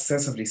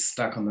obsessively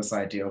stuck on this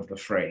idea of the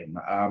frame.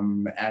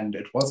 And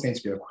it was going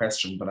to be a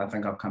question, but I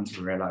think I've come to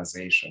the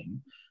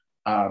realization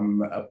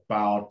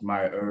about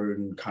my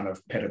own kind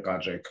of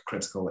pedagogic,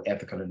 critical,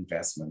 ethical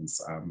investments,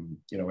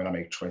 when I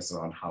make choices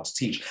on how to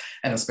teach,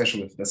 and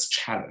especially with this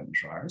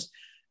challenge, right?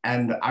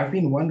 And I've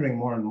been wondering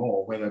more and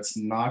more whether it's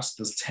not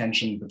this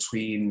tension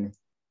between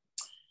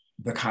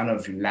the kind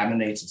of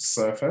laminated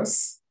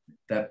surface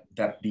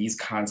that these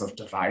kinds of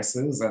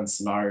devices and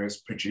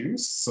scenarios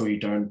produce. So we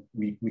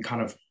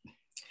kind of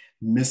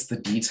miss the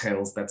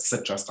details that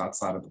sit just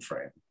outside of the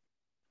frame,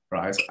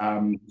 right?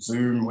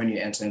 Zoom, when you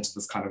enter into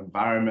this kind of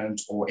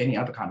environment, or any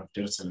other kind of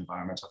digital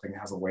environment, I think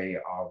has a way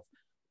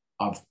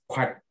of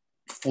quite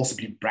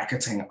forcibly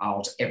bracketing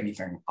out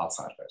everything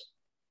outside of it.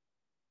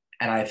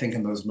 And I think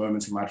in those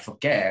moments, we might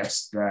forget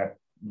that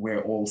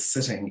we're all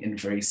sitting in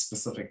very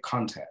specific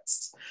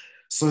contexts.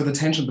 So the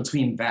tension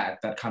between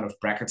that kind of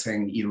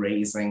bracketing,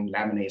 erasing,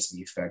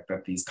 laminating effect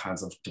that these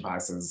kinds of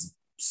devices,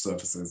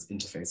 surfaces,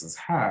 interfaces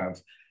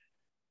have,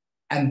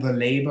 and the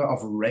labor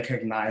of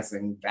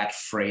recognizing that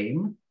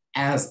frame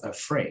as a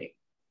frame.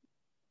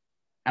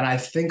 And I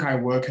think I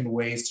work in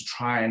ways to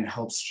try and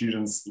help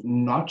students,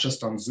 not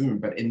just on Zoom,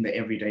 but in the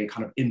everyday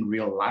kind of in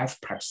real life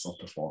practice of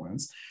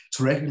performance,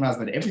 to recognize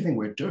that everything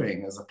we're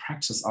doing is a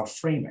practice of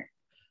framing.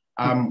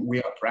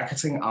 We are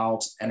bracketing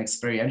out an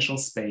experiential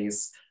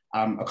space,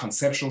 a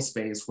conceptual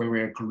space where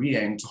we're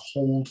agreeing to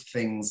hold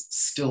things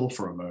still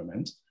for a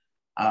moment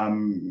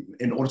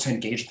in order to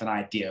engage with an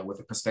idea,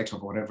 with a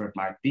perspective, or whatever it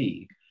might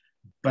be.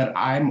 But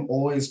I'm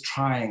always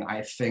trying,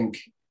 I think,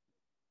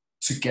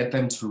 to get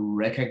them to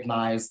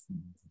recognize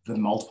the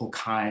multiple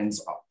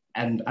kinds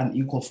and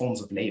unequal forms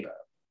of labor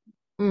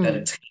that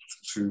it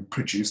takes to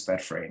produce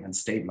that frame and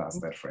stabilize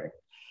that frame.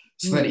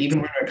 So that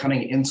even when we're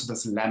coming into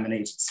this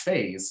laminated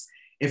space,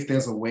 if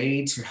there's a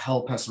way to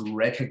help us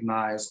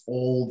recognize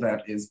all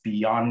that is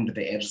beyond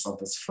the edges of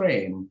this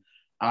frame,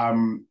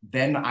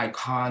 then I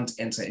can't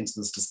enter into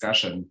this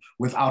discussion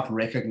without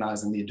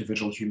recognizing the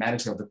individual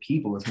humanity of the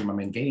people with whom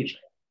I'm engaging.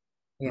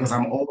 Yeah. Because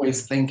I'm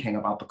always thinking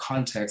about the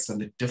context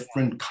and the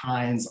different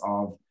kinds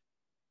of,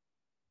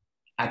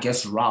 I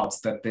guess,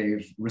 routes that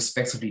they've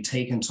respectively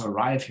taken to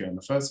arrive here in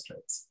the first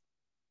place.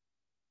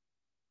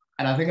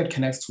 And I think it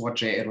connects to what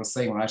J.Ed was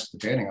saying right at the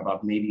beginning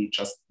about maybe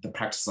just the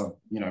practice of,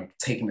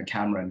 taking the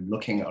camera and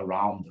looking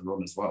around the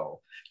room as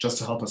well, just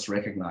to help us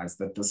recognize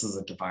that this is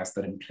a device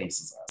that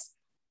emplaces us,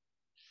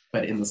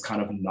 but in this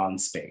kind of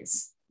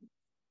non-space.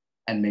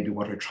 And maybe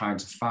what we're trying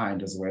to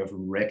find is a way of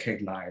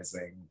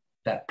recognizing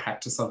that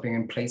practice of being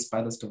emplaced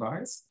by this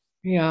device.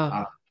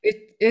 Yeah,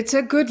 it's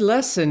a good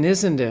lesson,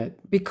 isn't it?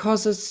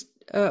 Because it's,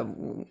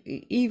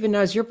 even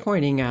as you're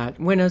pointing at,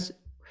 when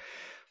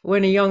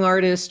a young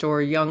artist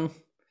or a young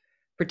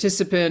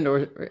participant,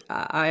 or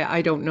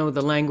I don't know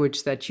the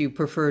language that you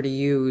prefer to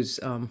use.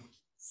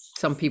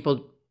 Some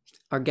people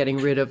are getting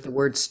rid of the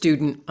word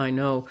student, I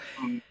know.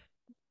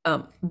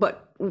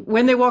 But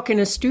when they walk in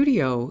a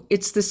studio,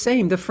 it's the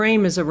same. The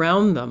frame is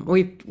around them.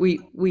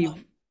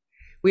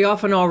 we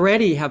often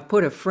already have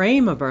put a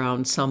frame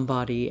around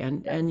somebody,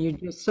 and you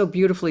just so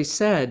beautifully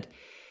said,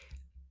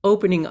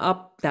 opening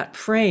up that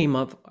frame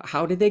of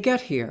how did they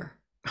get here,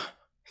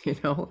 you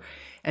know,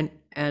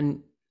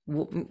 and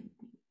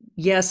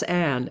yes,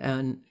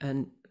 and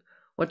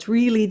what's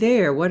really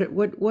there, what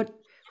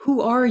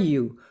who are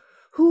you,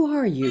 who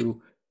are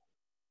you?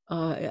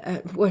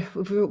 What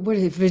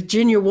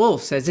Virginia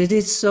Woolf says, it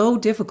is so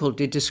difficult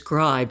to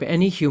describe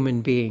any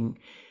human being.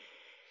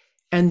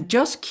 And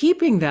just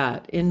keeping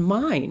that in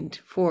mind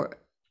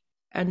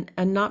and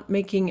not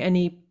making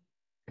any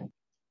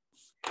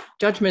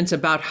judgments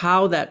about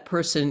how that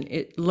person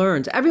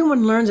learns.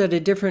 Everyone learns at a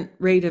different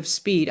rate of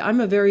speed.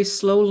 I'm a very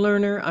slow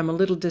learner. I'm a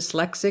little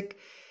dyslexic,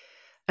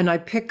 and I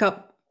pick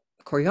up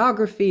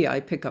choreography. I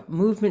pick up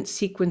movement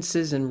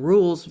sequences and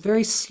rules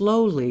very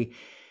slowly.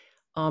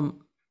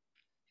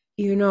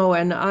 You know,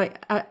 and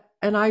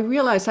I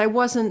realized I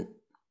wasn't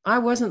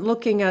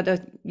looking at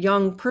a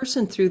young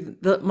person through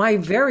my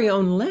very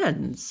own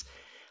lens.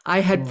 I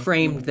had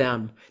framed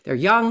them. They're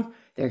young,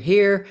 they're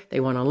here, they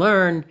want to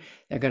learn,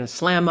 they're going to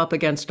slam up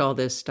against all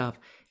this stuff.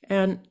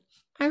 And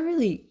I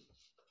really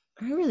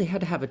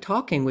had to have a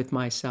talking with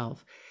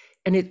myself.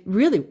 And it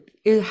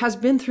has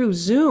been through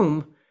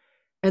Zoom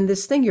and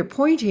this thing you're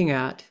pointing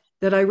at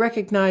that I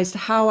recognized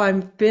how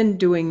I've been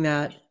doing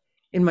that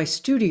in my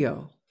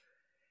studio.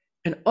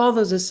 And all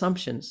those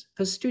assumptions,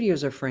 because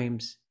studios are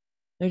frames.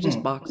 They're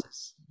just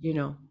boxes, you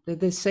know, they're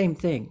the same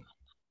thing.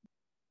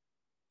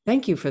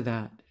 Thank you for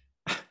that.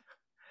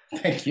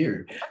 Thank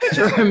you.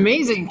 You're an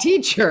amazing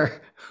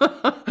teacher.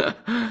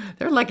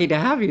 They're lucky to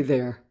have you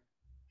there.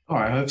 Oh,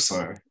 I hope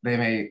so. They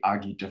may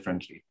argue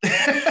differently.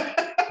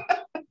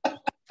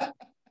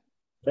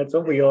 That's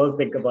what we all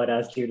think about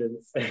our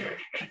students.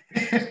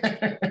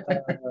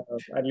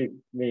 At least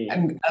me.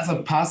 And as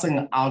a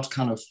passing out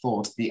kind of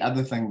thought, the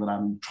other thing that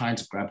I'm trying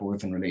to grapple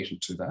with in relation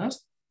to that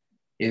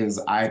is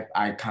I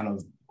kind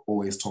of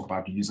always talk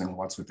about using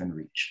what's within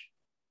reach,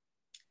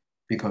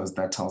 because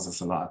that tells us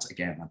a lot,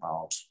 again,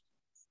 about,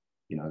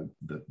 you know,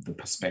 the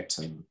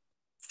perspective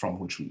from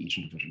which we each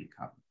individually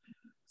come.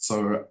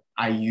 So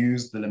I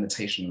use the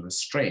limitation of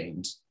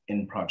restraint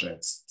in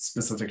projects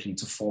specifically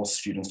to force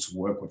students to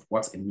work with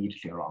what's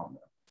immediately around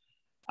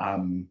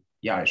them.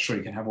 Yeah, sure,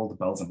 you can have all the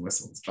bells and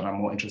whistles, but I'm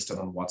more interested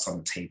in what's on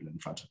the table in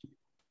front of you.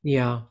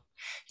 Yeah.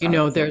 You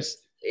know,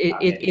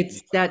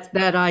 it's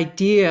that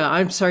idea.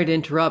 I'm sorry to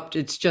interrupt.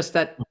 It's just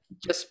that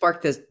just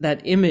sparked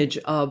that image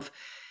of,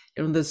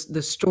 you know,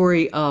 the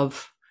story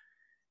of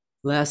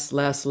less.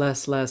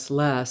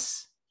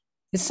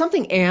 It's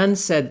something Anne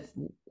said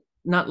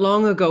not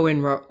long ago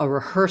in a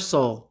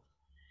rehearsal.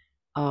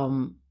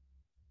 And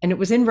it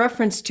was in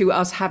reference to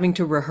us having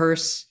to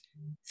rehearse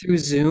through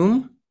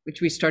Zoom, which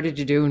we started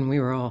to do, and we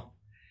were all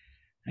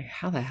like,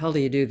 how the hell do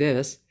you do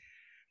this?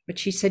 But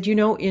she said, you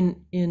know,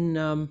 in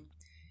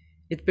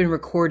it's been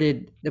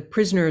recorded, the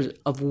prisoners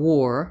of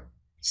war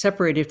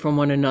separated from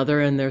one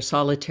another in their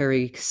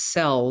solitary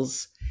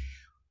cells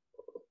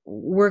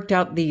worked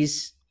out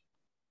these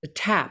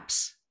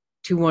taps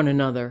to one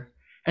another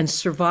and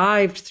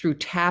survived through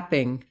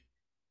tapping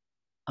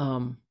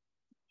on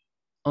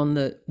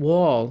the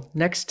wall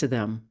next to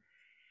them,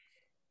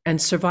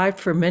 and survived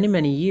for many,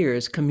 many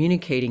years,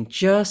 communicating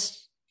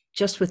just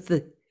with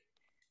the,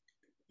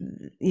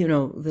 you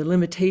know, the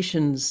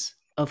limitations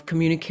of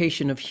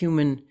communication of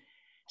human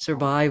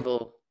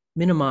survival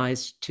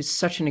minimized to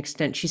such an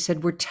extent. She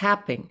said, we're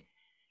tapping.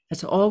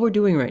 That's all we're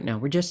doing right now.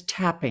 We're just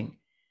tapping.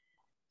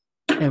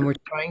 And we're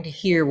trying to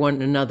hear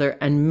one another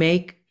and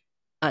make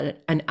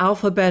an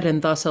alphabet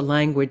and thus a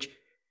language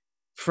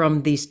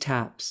from these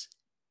taps,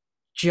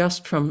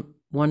 just from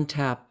one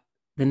tap,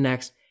 the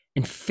next,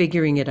 and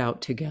figuring it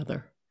out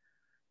together.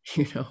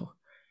 You know,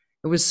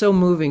 it was so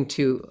moving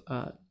to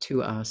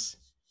us.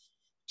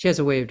 She has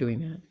a way of doing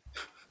that,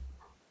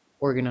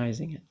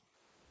 organizing it.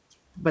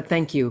 But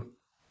thank you,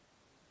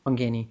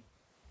 Wangeni.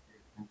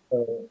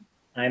 So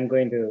I'm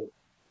going to,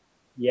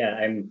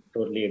 I'm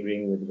totally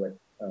agreeing with what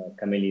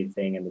Camille is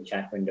saying in the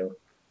chat window.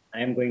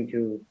 I'm going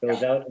to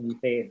close out and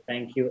say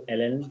thank you,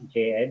 Ellen,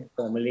 J.Ed,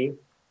 formally,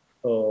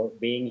 for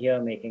being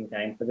here, making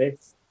time for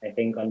this. I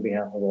think on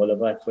behalf of all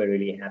of us, we're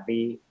really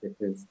happy. This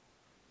has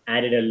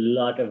added a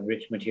lot of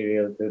rich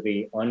material to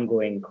the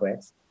ongoing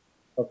quest.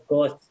 Of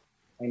course,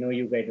 I know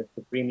you guys are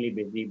supremely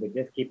busy, but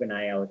just keep an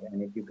eye out.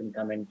 And if you can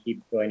come and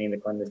keep joining the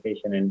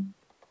conversation and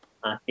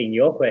asking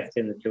your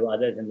questions to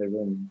others in the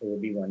room, it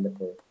would be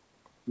wonderful.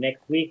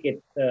 Next week,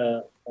 it's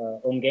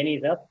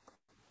Umgeni's up.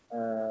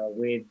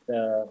 With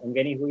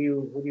Umgeni, who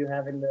do you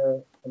have in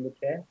the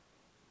chair?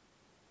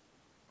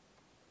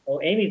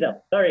 Oh, Amy's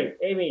up. Sorry,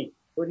 Amy,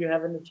 who do you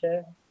have in the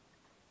chair?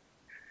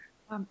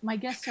 My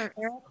guests are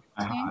Eric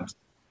King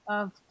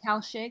of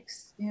Cal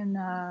Shakes in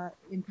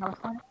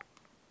California,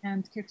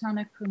 and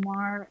Kirtana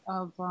Kumar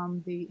of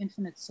the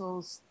Infinite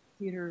Souls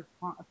Theater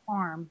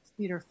Farm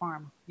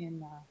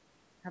in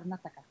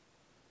Karnataka.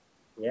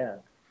 Yeah,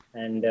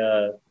 and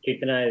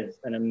Kirtana is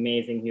an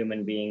amazing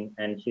human being,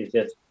 and she's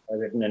just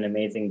written an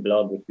amazing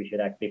blog, which we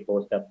should actually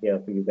post up here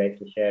for you guys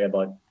to share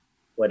about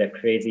what a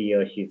crazy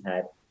year she's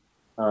had.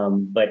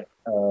 But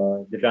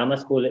the drama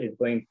school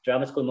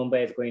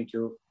Mumbai is going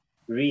to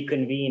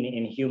reconvene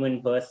in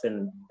human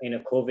person in a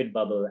COVID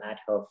bubble at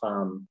her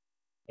farm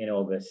in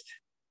August.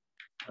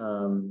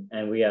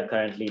 And we are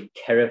currently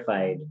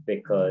terrified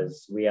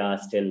because we are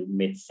still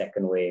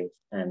mid-second wave,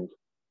 and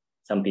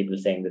some people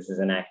saying this is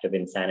an act of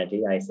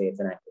insanity. I say it's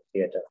an act of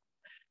theater.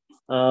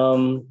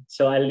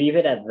 So I'll leave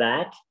it at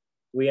that.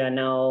 We are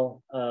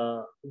now,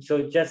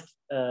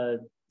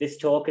 this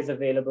talk is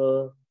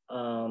available.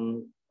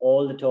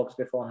 All the talks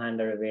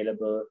beforehand are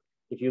available.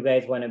 If you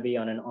guys want to be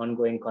on an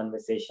ongoing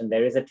conversation,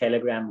 there is a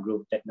Telegram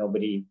group that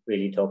nobody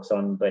really talks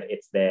on, but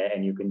it's there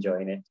and you can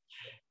join it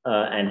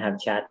and have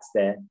chats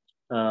there.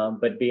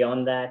 But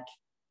beyond that,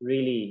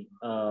 really,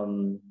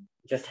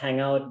 just hang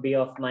out, be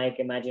off mic.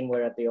 Imagine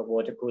we're at the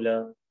water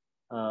cooler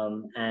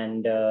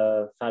and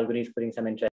Falguni is putting some interest